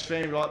Ahab's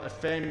family like the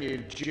family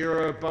of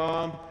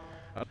Jeroboam.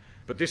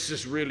 But this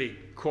is really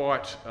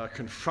quite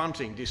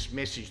confronting, this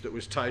message that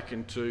was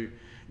taken to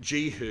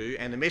Jehu.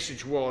 And the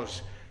message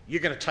was,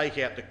 you're going to take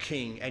out the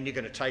king and you're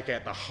going to take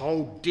out the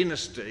whole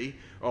dynasty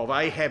of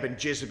Ahab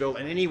and Jezebel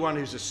and anyone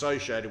who's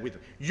associated with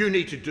them. You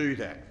need to do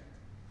that.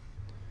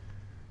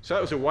 So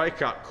it was a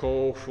wake-up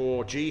call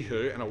for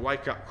Jehu and a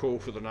wake-up call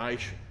for the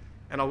nation.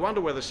 And I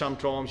wonder whether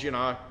sometimes,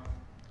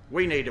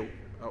 we need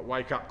a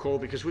wake-up call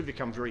because we've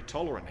become very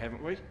tolerant,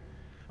 haven't we?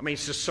 I mean,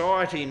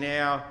 society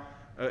now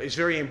is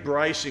very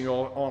embracing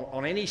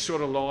on any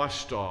sort of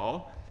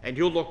lifestyle, and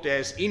you're looked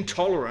as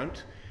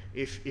intolerant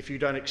if you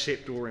don't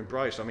accept or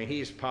embrace. I mean,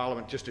 here's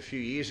Parliament just a few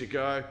years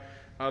ago.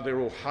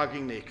 They're all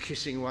hugging, they're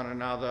kissing one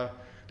another.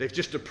 They've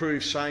just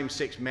approved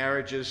same-sex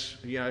marriages,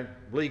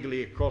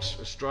 legally across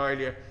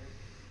Australia.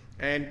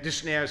 And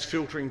this now is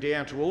filtering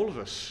down to all of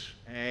us.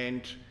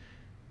 And,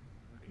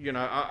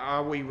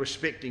 are we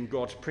respecting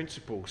God's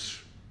principles?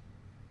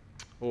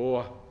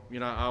 Or,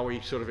 are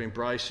we sort of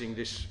embracing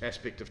this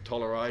aspect of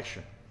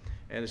toleration?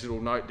 And there's a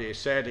little note there,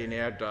 sadly in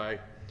our day,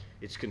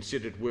 it's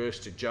considered worse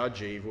to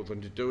judge evil than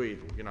to do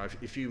evil.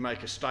 If you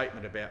make a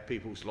statement about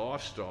people's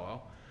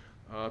lifestyle,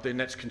 then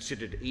that's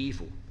considered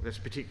evil. That's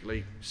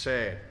particularly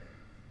sad.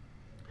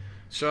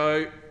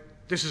 So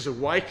this is a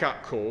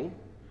wake-up call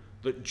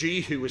that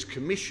Jehu was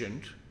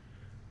commissioned,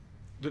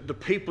 that the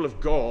people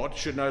of God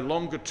should no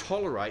longer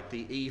tolerate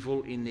the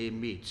evil in their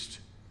midst.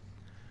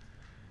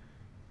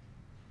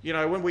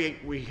 When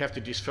we have to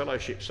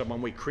disfellowship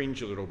someone, we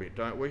cringe a little bit,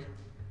 don't we?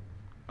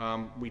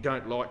 We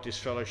don't like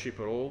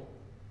disfellowship at all.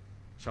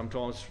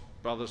 Sometimes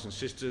brothers and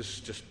sisters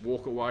just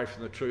walk away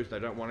from the truth. They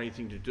don't want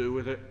anything to do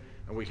with it.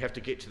 And we have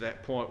to get to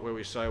that point where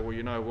we say, well,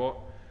 you know what?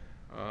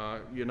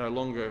 You're no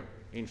longer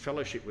in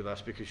fellowship with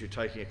us because you're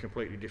taking a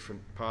completely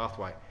different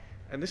pathway.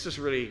 And this is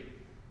really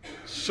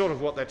sort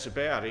of what that's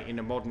about in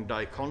a modern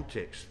day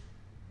context.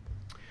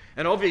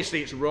 And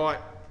obviously it's right,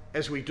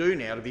 as we do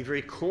now, to be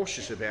very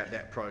cautious about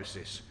that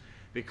process,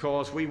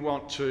 because we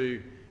want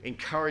to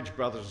encourage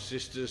brothers and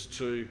sisters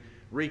to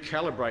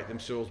recalibrate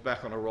themselves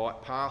back on a right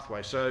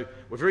pathway. So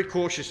we're very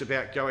cautious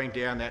about going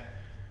down that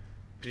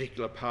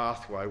particular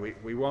pathway.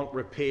 We want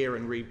repair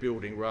and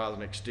rebuilding rather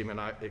than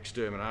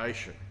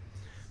extermination.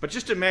 But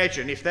just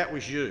imagine if that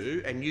was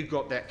you and you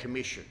got that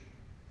commission.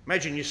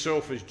 Imagine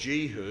yourself as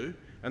Jehu,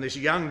 and this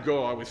young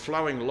guy with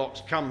flowing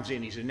locks comes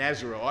in, he's a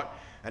Nazarite,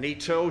 and he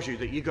tells you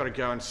that you've got to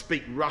go and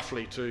speak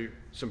roughly to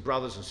some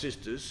brothers and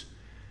sisters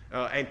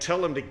and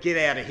tell them to get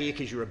out of here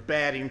because you're a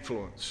bad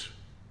influence.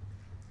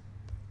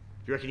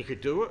 Do you reckon you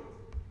could do it?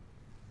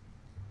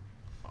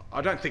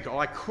 I don't think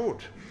I could.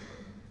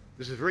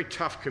 This is a very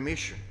tough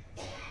commission.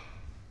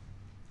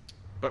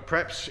 But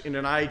perhaps in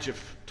an age of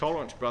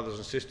tolerance, brothers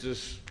and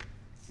sisters,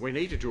 we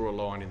need to draw a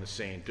line in the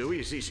sand, do we?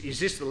 Is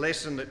this the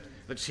lesson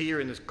that's here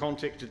in the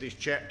context of this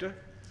chapter?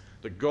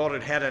 That God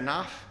had had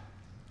enough,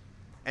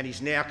 and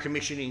he's now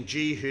commissioning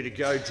Jehu to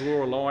go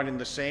draw a line in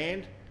the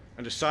sand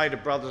and to say to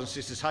brothers and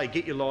sisters, hey,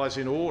 get your lives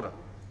in order.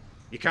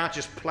 You can't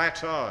just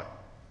plateau.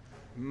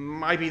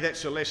 Maybe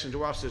that's a lesson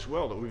to us as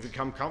well, that we've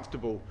become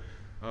comfortable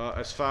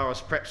as far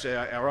as perhaps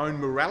our own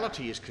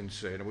morality is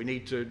concerned, and we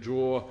need to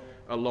draw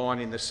a line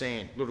in the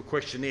sand. Little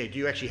question there. Do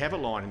you actually have a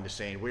line in the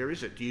sand? Where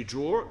is it? Do you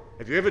draw it?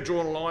 Have you ever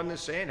drawn a line in the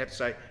sand? Have to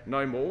say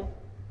no more.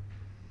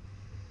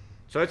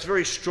 So it's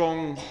very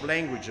strong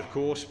language, of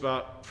course,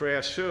 but for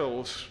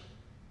ourselves,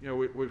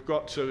 we've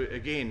got to,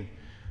 again,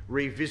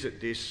 revisit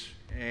this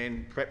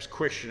and perhaps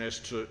question as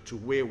to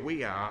where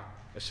we are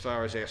as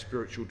far as our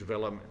spiritual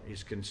development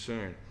is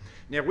concerned.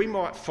 Now, we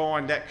might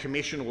find that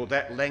commission or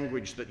that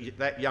language that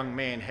that young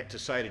man had to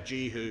say to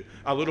Jehu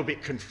a little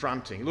bit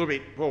confronting, a little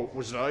bit, well,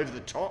 was it over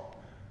the top?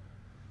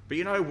 But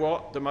you know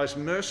what? The most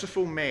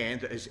merciful man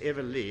that has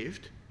ever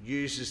lived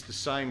uses the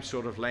same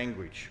sort of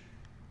language.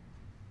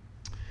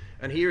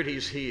 And here it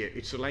is here.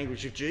 It's the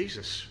language of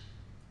Jesus.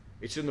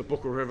 It's in the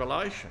book of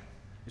Revelation.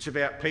 It's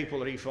about people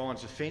that he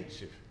finds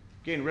offensive.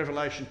 Again,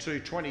 Revelation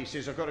 2:20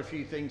 says, I've got a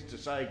few things to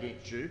say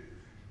against you,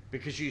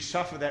 because you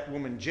suffer that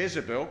woman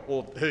Jezebel,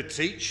 or her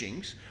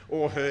teachings,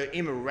 or her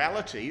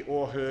immorality,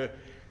 or her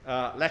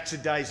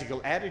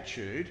lackadaisical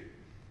attitude.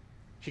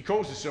 She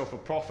calls herself a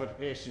prophet,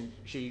 yes, and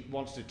she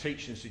wants to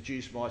teach and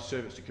seduce my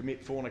servants to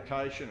commit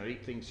fornication and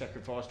eat things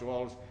sacrificed to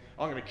idols.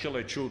 I'm going to kill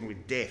her children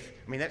with death.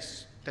 I mean,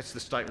 that's the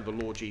statement of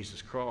the Lord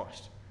Jesus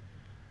Christ.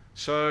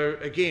 So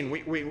again,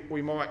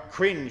 we might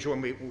cringe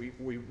when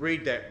we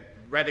read that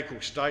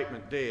radical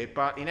statement there,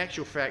 but in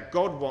actual fact,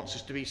 God wants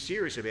us to be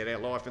serious about our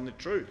life and the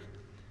truth.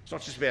 It's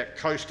not just about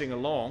coasting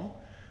along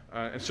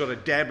and sort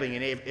of dabbling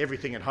in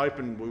everything and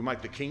hoping we'll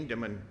make the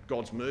kingdom and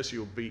God's mercy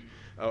will be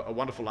a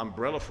wonderful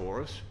umbrella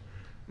for us.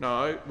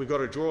 No, we've got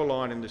to draw a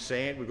line in the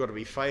sand, we've got to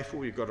be faithful,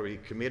 we've got to be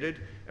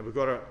committed, and we've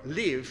got to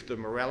live the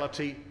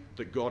morality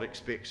that God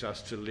expects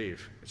us to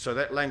live. So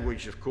that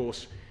language, of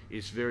course,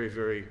 is very,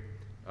 very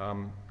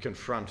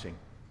confronting.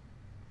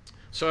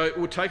 So it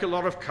would take a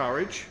lot of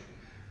courage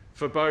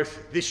for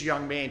both this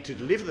young man to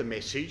deliver the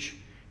message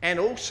and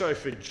also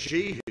for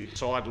Jehu,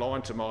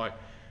 sidelined to my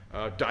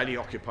daily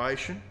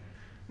occupation.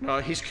 No,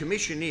 his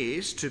commission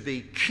is to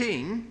be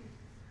king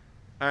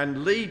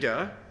and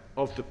leader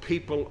of the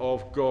people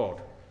of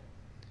God.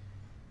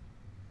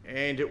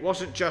 And it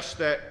wasn't just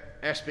that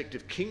aspect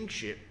of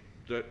kingship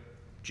that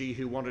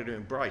Jehu wanted to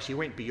embrace. He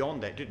went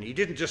beyond that, didn't he? He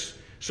didn't just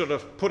sort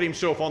of put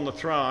himself on the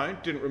throne,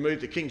 didn't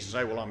remove the kings and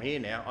say, well, I'm here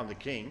now, I'm the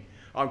king,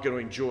 I'm going to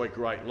enjoy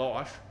great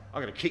life,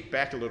 I'm going to kick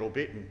back a little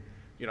bit and,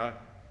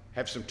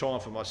 have some time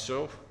for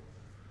myself.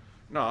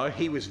 No,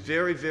 he was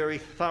very, very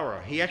thorough.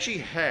 He actually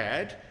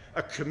had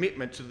a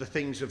commitment to the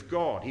things of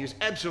God. He was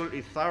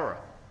absolutely thorough.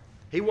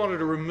 He wanted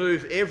to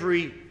remove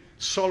every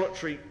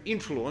solitary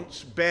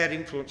influence, bad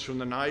influence from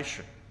the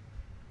nation.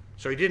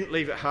 So he didn't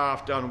leave it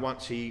half done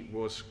once he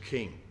was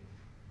king.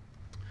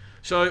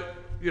 So,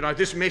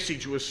 this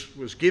message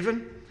was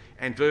given,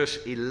 and verse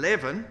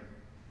 11,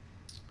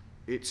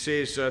 it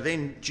says,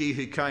 then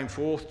Jehu came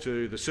forth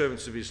to the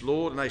servants of his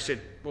Lord, and they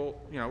said, well,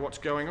 what's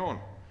going on?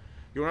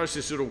 You'll notice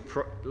this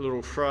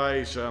little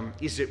phrase,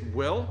 is it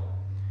well,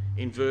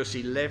 in verse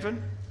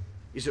 11.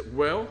 Is it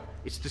well?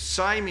 It's the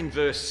same in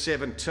verse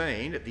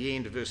 17. At the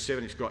end of verse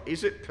 7, it's got,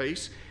 is it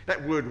peace?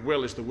 That word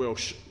well is the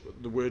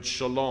word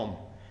shalom.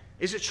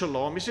 Is it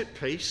shalom? Is it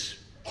peace?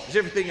 Is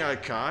everything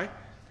okay?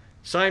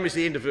 Same as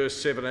the end of verse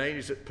 17,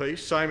 is it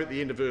peace? Same at the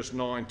end of verse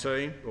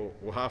 19,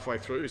 or halfway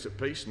through, is it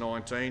peace?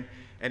 19.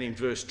 And in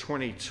verse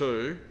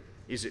 22,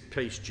 is it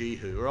peace,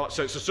 Jehu? All right,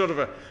 so it's a sort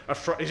of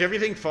is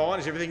everything fine?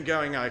 Is everything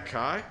going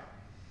okay?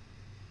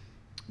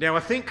 Now, I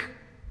think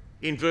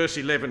in verse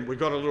 11, we've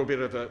got a little bit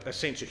of a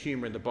sense of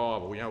humour in the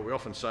Bible. We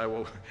often say,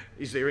 well,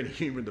 is there any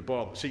humour in the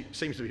Bible? It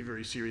seems to be a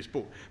very serious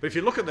book. But if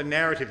you look at the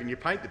narrative and you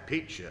paint the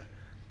picture,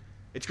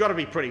 it's got to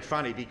be pretty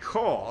funny,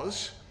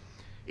 because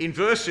in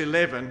verse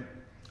 11,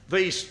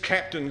 these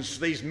captains,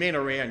 these men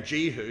around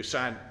Jehu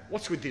saying,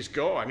 what's with this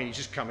guy? I mean, he's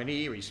just come in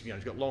here, he's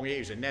got long hair,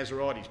 he's a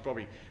Nazarite, he's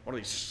probably one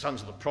of these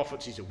sons of the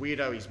prophets, he's a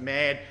weirdo, he's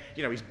mad,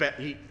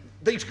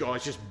 these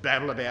guys just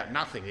babble about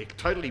nothing. They're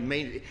totally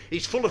mean.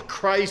 He's full of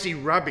crazy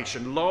rubbish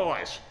and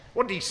lies.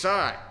 What did he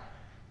say?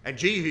 And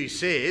Jehu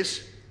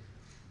says,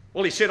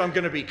 well, he said, I'm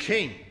going to be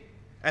king.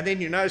 And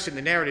then you notice in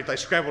the narrative, they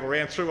scrabbled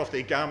around, threw off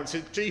their garments,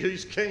 and said,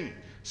 Jehu's king.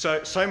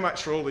 So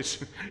much for all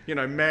this,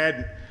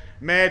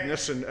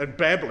 madness and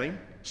babbling.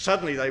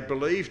 Suddenly they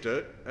believed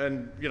it,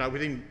 and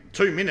within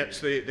 2 minutes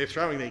they're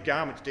throwing their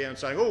garments down,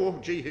 saying, "Oh,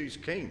 Jehu's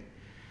king."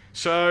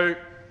 So,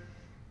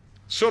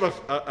 sort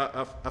of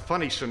a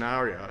funny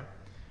scenario,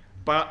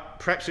 but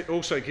perhaps it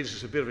also gives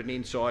us a bit of an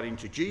insight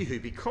into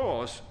Jehu,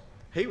 because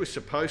he was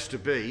supposed to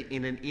be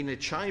in an inner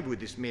chamber with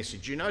this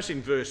message. You notice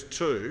in verse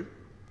 2,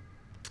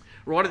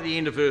 right at the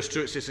end of verse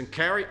 2, it says, "And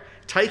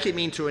take him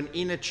into an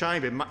inner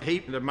chamber."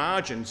 The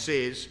margin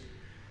says,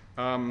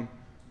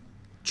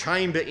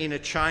 "Chamber in a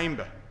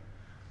chamber."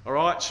 All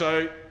right,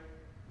 so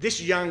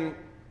this young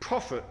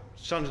prophet,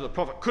 sons of the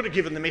prophet, could have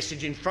given the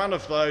message in front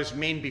of those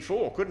men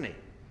before, couldn't he?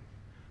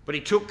 But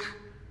he took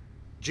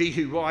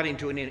Jehu right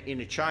into an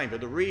inner chamber.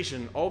 The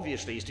reason,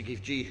 obviously, is to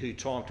give Jehu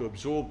time to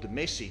absorb the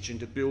message and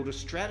to build a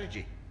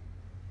strategy,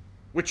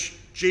 which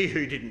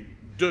Jehu didn't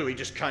do. He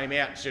just came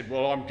out and said,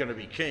 well, I'm going to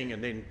be king,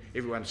 and then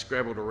everyone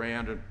scrabbled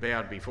around and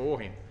bowed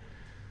before him.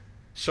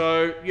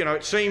 So,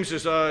 it seems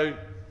as though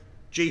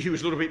Jehu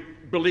was a little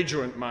bit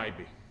belligerent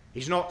maybe.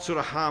 He's not sort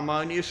of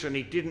harmonious, and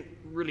he didn't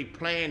really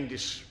plan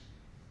this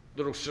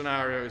little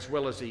scenario as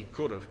well as he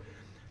could have.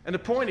 And the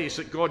point is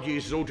that God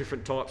uses all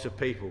different types of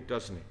people,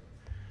 doesn't he?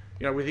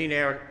 You know, within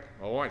our,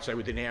 I won't say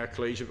within our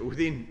ecclesia, but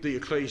within the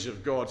ecclesia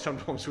of God,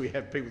 sometimes we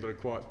have people that are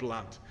quite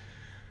blunt.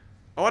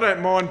 I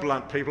don't mind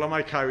blunt people. I'm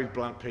okay with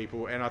blunt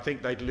people, and I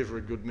think they deliver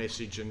a good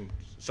message, and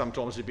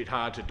sometimes it's a bit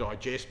hard to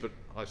digest, but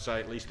I say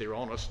at least they're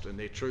honest and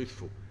they're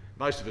truthful.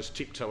 Most of us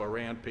tiptoe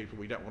around people.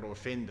 We don't want to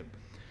offend them.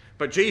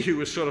 But Jehu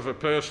was sort of a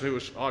person who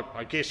was,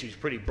 I guess he's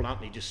pretty blunt,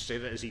 and he just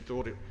said it as he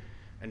thought it,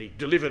 and he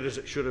delivered as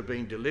it should have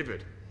been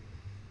delivered.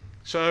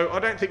 So I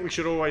don't think we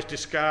should always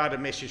discard a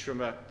message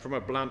from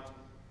a blunt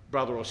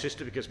brother or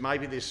sister, because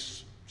maybe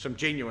there's some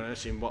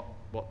genuineness in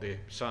what they're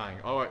saying.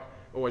 I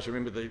always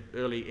remember the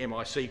early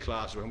MIC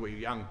class when we were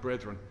young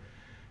brethren,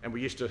 and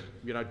we used to,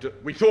 you know,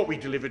 we thought we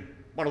delivered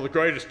one of the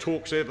greatest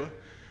talks ever,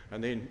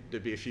 and then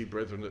there'd be a few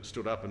brethren that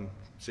stood up and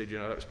said, you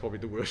know, that was probably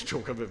the worst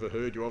talk I've ever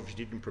heard. You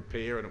obviously didn't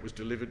prepare, and it was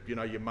delivered, you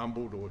know, you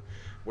mumbled or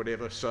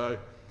whatever. So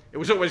it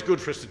was always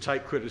good for us to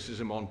take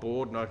criticism on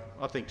board, and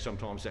I think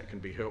sometimes that can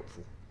be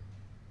helpful.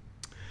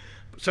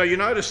 So you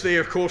notice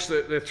there, of course,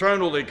 that they've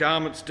thrown all their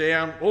garments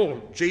down.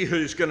 Oh,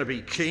 Jehu's going to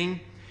be king.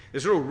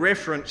 There's a little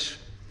reference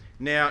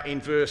now in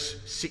verse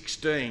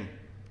 16.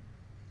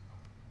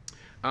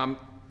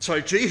 So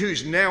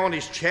Jehu's now on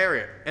his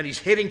chariot, and he's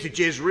heading to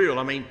Jezreel.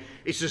 I mean,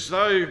 it's as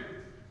though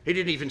he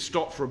didn't even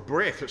stop for a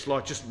breath. It's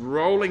like just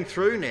rolling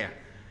through now.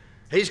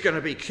 He's going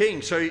to be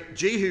king. So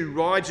Jehu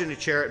rides in a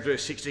chariot,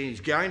 verse 16. He's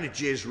going to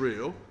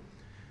Jezreel,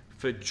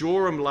 for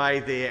Joram lay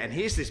there. And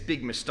here's this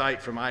big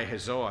mistake from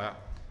Ahaziah.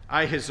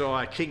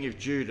 Ahaziah, king of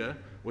Judah,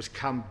 was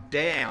come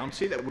down.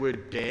 See that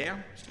word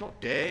down? It's not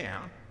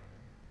down.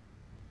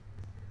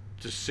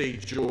 To see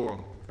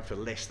Joram for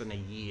less than a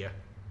year.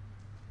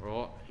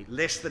 Right?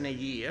 Less than a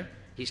year.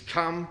 He's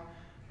come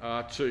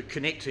to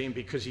connect to him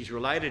because he's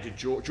related to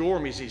Joram.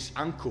 Joram is his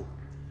uncle,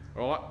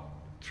 right,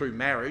 through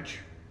marriage.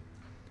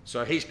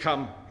 So he's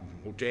come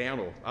down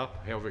or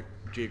up, however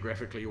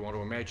geographically you want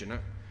to imagine it.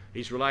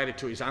 He's related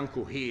to his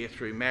uncle here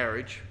through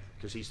marriage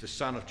because he's the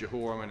son of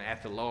Jehoram and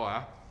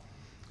Athaliah.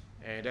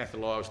 And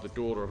Athaliah was the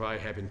daughter of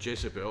Ahab and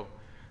Jezebel.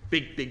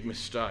 Big, big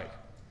mistake.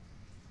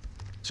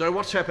 So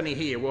what's happening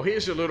here? Well,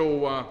 here's a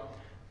little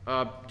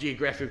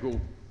geographical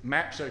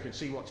map so you can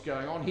see what's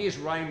going on. Here's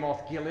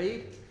Ramoth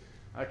Gilead.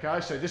 Okay,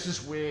 so this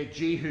is where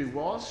Jehu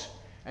was,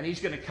 and he's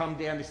going to come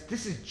down.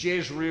 This is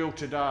Jezreel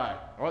today.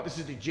 All right, this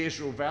is the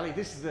Jezreel Valley.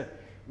 This is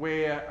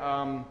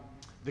where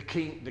the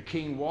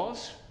king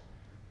was.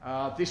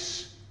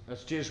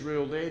 That's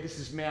Jezreel there. This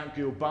is Mount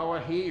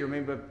Gilboa here. You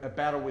remember a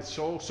battle with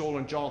Saul. Saul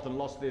and Jonathan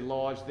lost their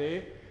lives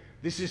there.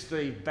 This is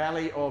the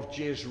valley of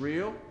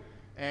Jezreel,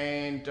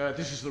 and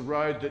this is the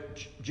road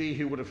that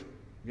Jehu would have,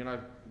 you know,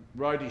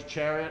 rode his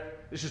chariot.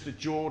 This is the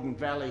Jordan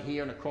Valley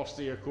here, and across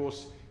there, of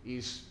course,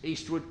 is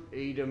eastward,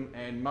 Edom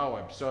and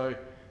Moab. So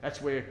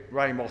that's where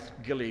Ramoth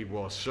Gilead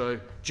was. So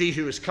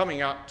Jehu is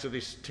coming up to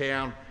this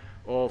town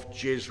of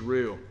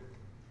Jezreel.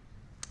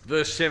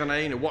 Verse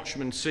 17, a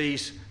watchman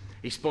sees,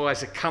 he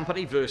spies a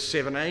company, verse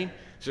 17.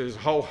 So there's a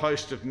whole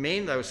host of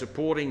men. They were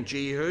supporting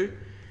Jehu.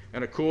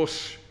 And of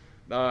course,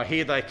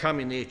 here they come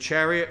in their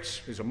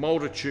chariots. There's a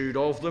multitude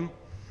of them.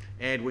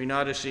 And we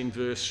notice in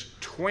verse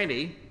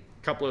 20,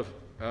 a couple of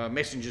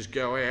messengers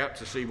go out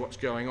to see what's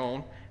going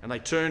on, and they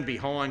turn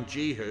behind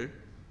Jehu.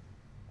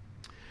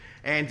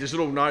 And there's a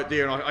little note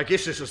there, and I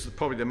guess this is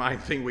probably the main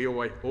thing we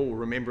all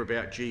remember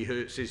about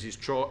Jehu. It says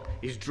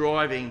his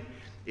driving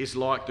is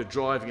like the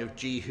driving of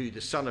Jehu,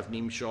 the son of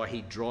Nimshi.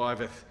 He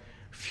driveth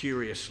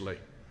furiously.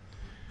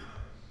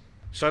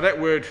 So that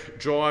word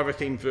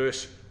driveth in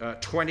verse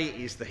 20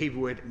 is the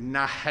Hebrew word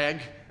nahag,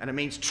 and it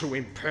means to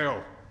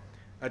impel.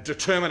 A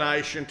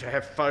determination, to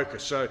have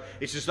focus. So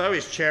it's as though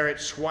his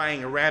chariot's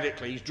swaying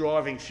erratically. He's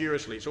driving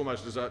furiously. It's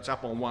almost as though it's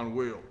up on one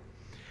wheel.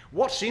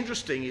 What's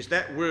interesting is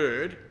that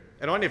word,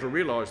 and I never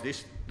realised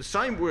this, the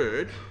same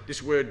word,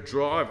 this word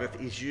driveth,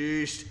 is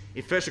used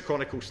in 1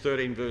 Chronicles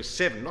 13 verse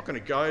 7. I'm not going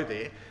to go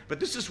there, but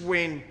this is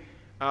when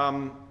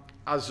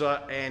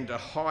Uzzah and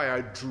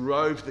Ahio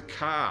drove the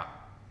cart.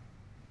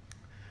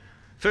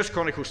 1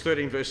 Chronicles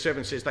 13 verse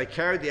 7 says, they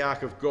carried the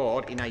ark of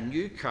God in a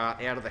new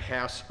cart out of the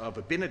house of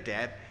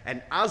Abinadab, and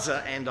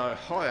Uzzah and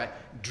Ahio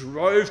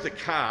drove the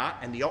cart,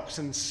 and the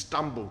oxen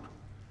stumbled.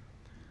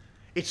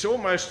 It's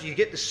almost, you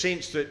get the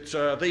sense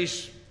that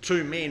these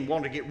two men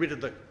want to get rid of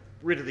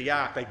the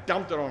ark. They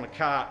dumped it on a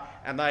cart,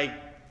 and they,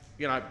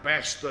 you know,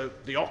 bashed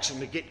the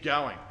oxen to get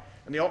going.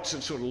 And the oxen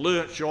sort of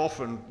lurch off,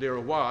 and they're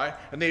away,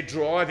 and they're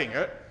driving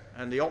it,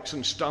 and the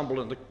oxen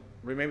stumble, and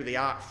remember the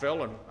ark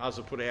fell, and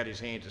Uzzah put out his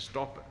hand to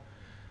stop it.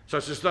 So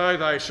it's as though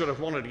they sort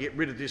of wanted to get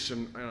rid of this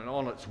and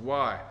on its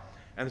way.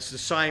 And it's the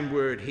same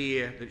word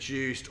here that's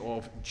used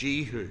of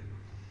Jehu.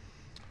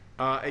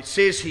 It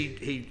says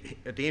he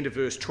at the end of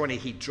verse 20,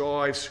 he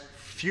drives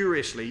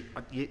furiously.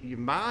 Your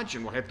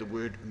margin will have the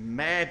word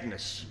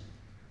madness.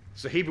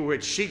 It's the Hebrew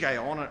word shigei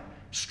on it.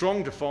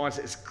 Strong defines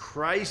it as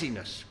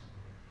craziness.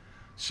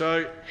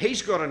 So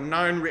he's got a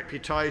known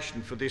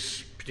reputation for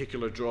this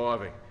particular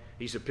driving.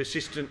 He's a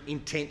persistent,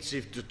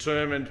 intensive,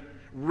 determined,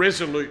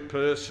 resolute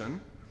person.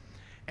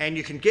 And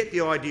you can get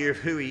the idea of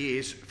who he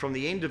is from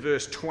the end of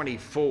verse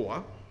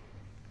 24,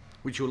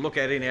 which we'll look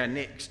at in our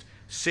next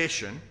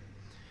session.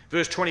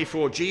 Verse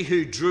 24,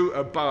 Jehu drew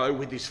a bow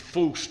with his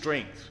full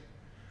strength.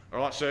 All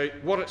right, so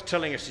what it's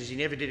telling us is he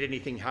never did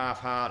anything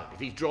half-hearted. If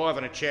he's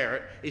driving a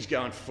chariot, he's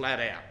going flat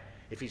out.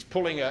 If he's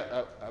pulling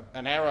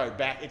an arrow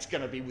back, it's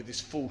going to be with his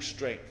full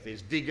strength.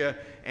 There's vigour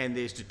and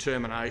there's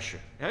determination.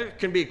 It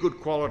can be a good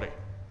quality.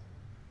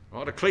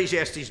 Right?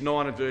 Ecclesiastes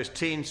 9 and verse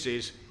 10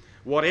 says,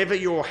 whatever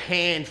your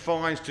hand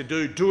finds to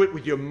do, do it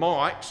with your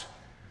might,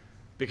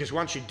 because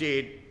once you're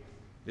dead,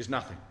 there's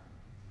nothing.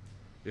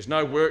 There's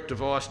no work,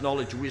 device,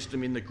 knowledge,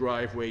 wisdom in the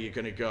grave where you're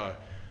going to go.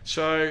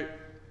 So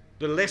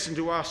the lesson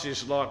to us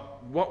is like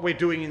what we're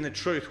doing in the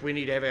truth, we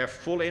need to have our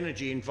full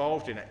energy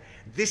involved in it.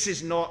 This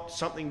is not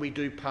something we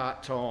do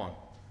part-time.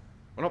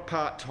 We're not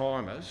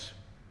part-timers.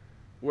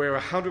 We're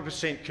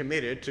 100%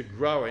 committed to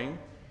growing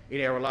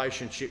in our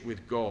relationship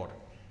with God.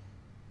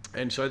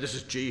 And so this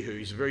is Jehu.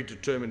 He's a very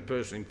determined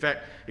person. In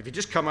fact, if you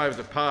just come over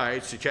the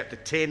page to chapter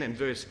 10 and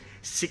verse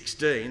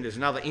 16, there's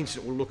another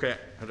incident we'll look at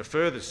a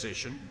further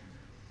session.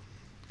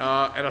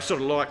 And I sort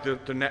of like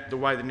the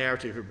way the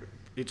narrative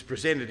it's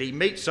presented. He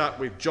meets up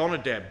with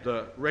Jonadab,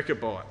 the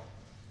Rechabite.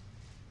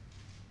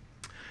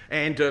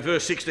 And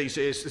verse 16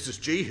 says, this is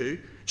Jehu.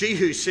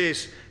 Jehu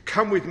says,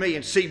 come with me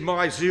and see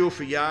my zeal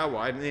for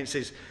Yahweh. And then it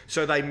says,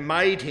 so they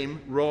made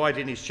him ride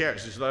in his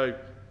chariots, as though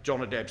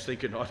Jonadab's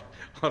thinking, I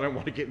don't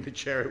want to get in the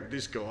chariot with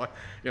this guy.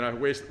 You know,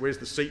 where's the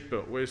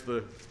seatbelt? Where's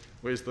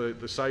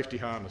the safety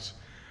harness?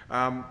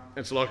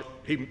 It's like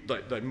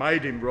they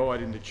made him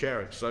ride in the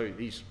chariot, so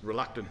he's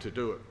reluctant to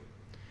do it.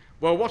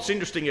 Well, what's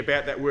interesting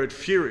about that word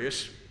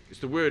furious is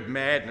the word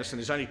madness, and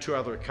there's only two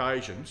other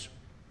occasions.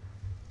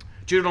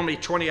 Deuteronomy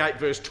 28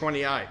 verse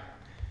 28,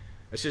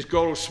 it says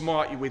God will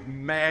smite you with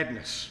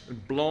madness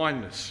and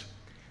blindness.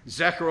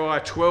 Zechariah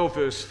 12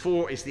 verse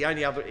 4 is the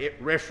only other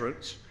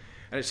reference,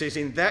 and it says,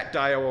 in that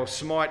day I will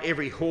smite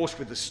every horse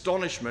with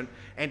astonishment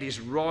and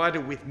his rider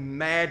with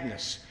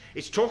madness.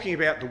 It's talking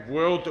about the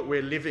world that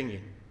we're living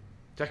in.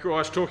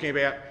 Zechariah is talking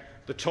about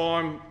the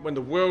time when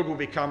the world will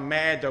become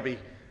mad.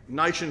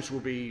 Nations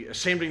will be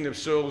assembling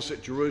themselves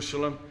at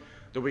Jerusalem.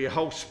 There'll be a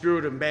whole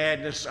spirit of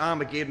madness.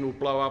 Armageddon will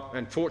blow up,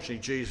 and fortunately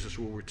Jesus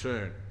will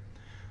return.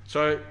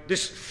 So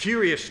this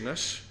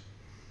furiousness,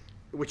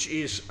 which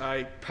is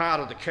a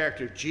part of the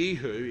character of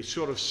Jehu, is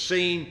sort of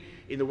seen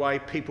in the way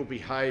people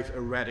behave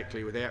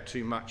erratically without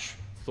too much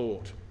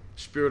thought.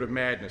 Spirit of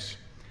madness.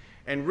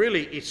 And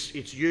really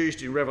it's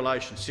used in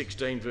Revelation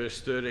 16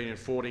 verse 13 and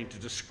 14 to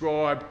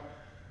describe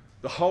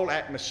the whole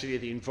atmosphere,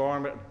 the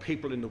environment, and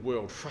people in the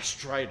world,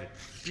 frustrated,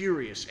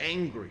 furious,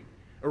 angry,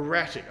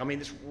 erratic. I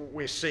mean,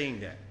 we're seeing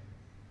that.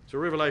 So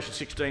Revelation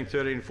 16,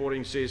 13 and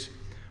 14 says,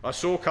 I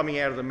saw coming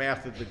out of the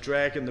mouth of the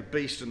dragon, the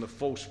beast and the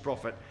false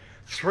prophet,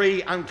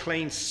 3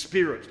 unclean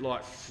spirits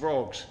like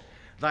frogs.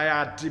 They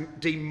are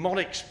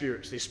demonic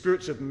spirits. They're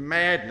spirits of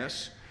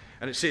madness.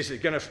 And it says they're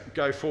going to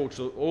go forward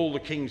to all the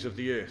kings of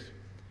the earth.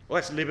 Well,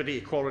 that's liberty,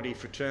 equality,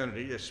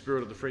 fraternity, the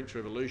spirit of the French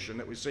Revolution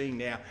that we're seeing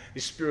now.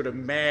 This spirit of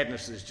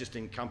madness is just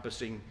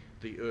encompassing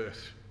the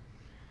earth.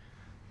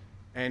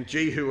 And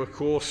Jehu, of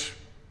course,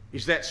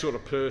 is that sort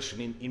of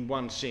person in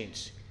one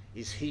sense.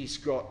 Is he's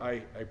got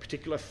a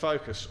particular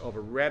focus of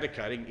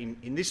eradicating.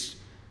 In this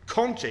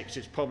context,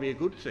 it's probably a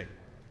good thing,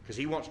 because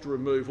he wants to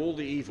remove all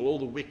the evil, all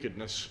the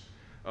wickedness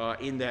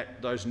in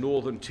those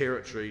northern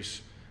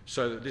territories,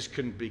 so that this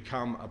can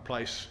become a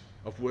place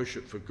of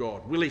worship for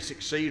God. Will he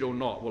succeed or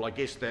not? Well, I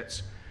guess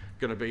that's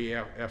going to be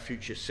our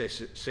future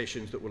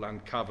sessions that will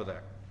uncover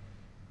that.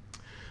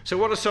 So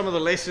what are some of the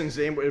lessons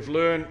then we've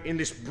learned in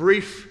this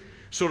brief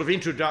sort of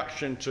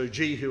introduction to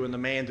Jehu and the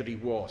man that he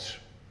was?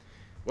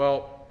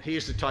 Well,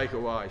 here's the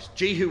takeaways.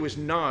 Jehu was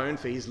known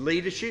for his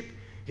leadership,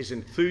 his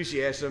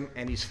enthusiasm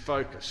and his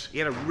focus. He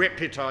had a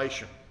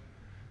reputation.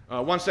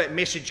 Once that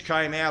message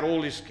came out,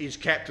 all his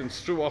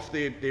captains threw off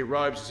their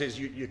robes and says,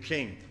 you're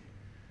king.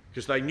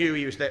 Because they knew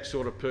he was that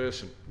sort of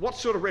person. What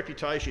sort of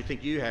reputation do you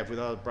think you have with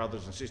other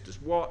brothers and sisters?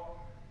 What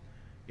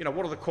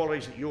are the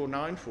qualities that you're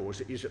known for?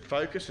 Is it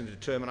focus and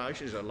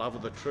determination? Is it love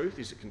of the truth?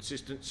 Is it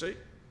consistency?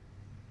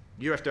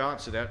 You have to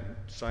answer that.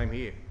 Same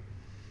here.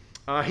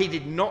 He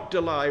did not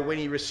delay when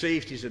he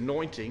received his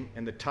anointing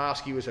and the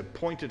task he was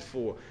appointed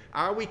for.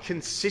 Are we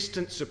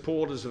consistent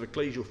supporters of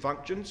ecclesial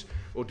functions,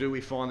 or do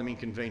we find them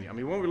inconvenient? I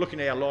mean, when we're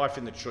looking at our life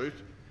in the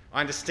truth, I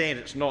understand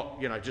it's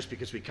not, just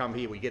because we come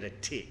here we get a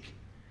tick.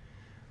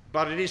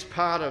 But it is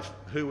part of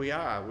who we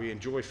are. We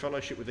enjoy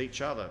fellowship with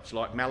each other. It's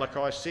like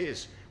Malachi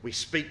says, we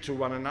speak to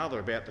one another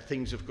about the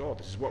things of God.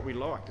 This is what we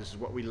like. This is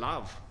what we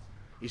love.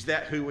 Is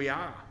that who we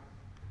are?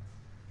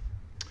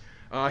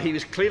 He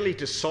was clearly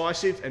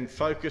decisive and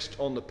focused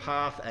on the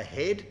path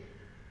ahead.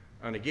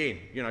 And again,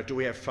 do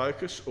we have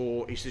focus,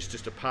 or is this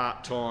just a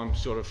part-time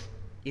sort of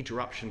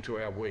interruption to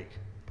our week?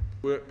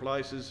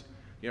 Workplaces,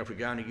 if we're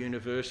going to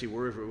university,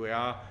 wherever we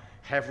are,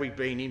 have we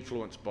been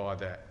influenced by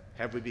that?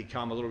 Have we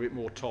become a little bit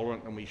more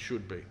tolerant than we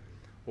should be?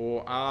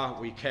 Or are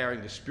we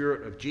carrying the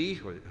spirit of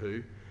Jehu,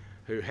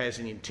 who has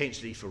an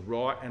intensity for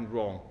right and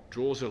wrong,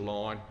 draws a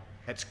line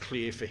that's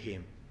clear for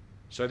him?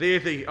 So they're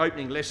the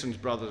opening lessons,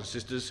 brothers and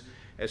sisters,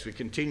 as we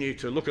continue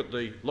to look at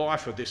the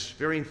life of this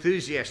very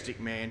enthusiastic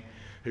man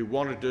who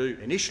wanted to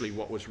do initially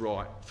what was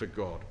right for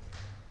God.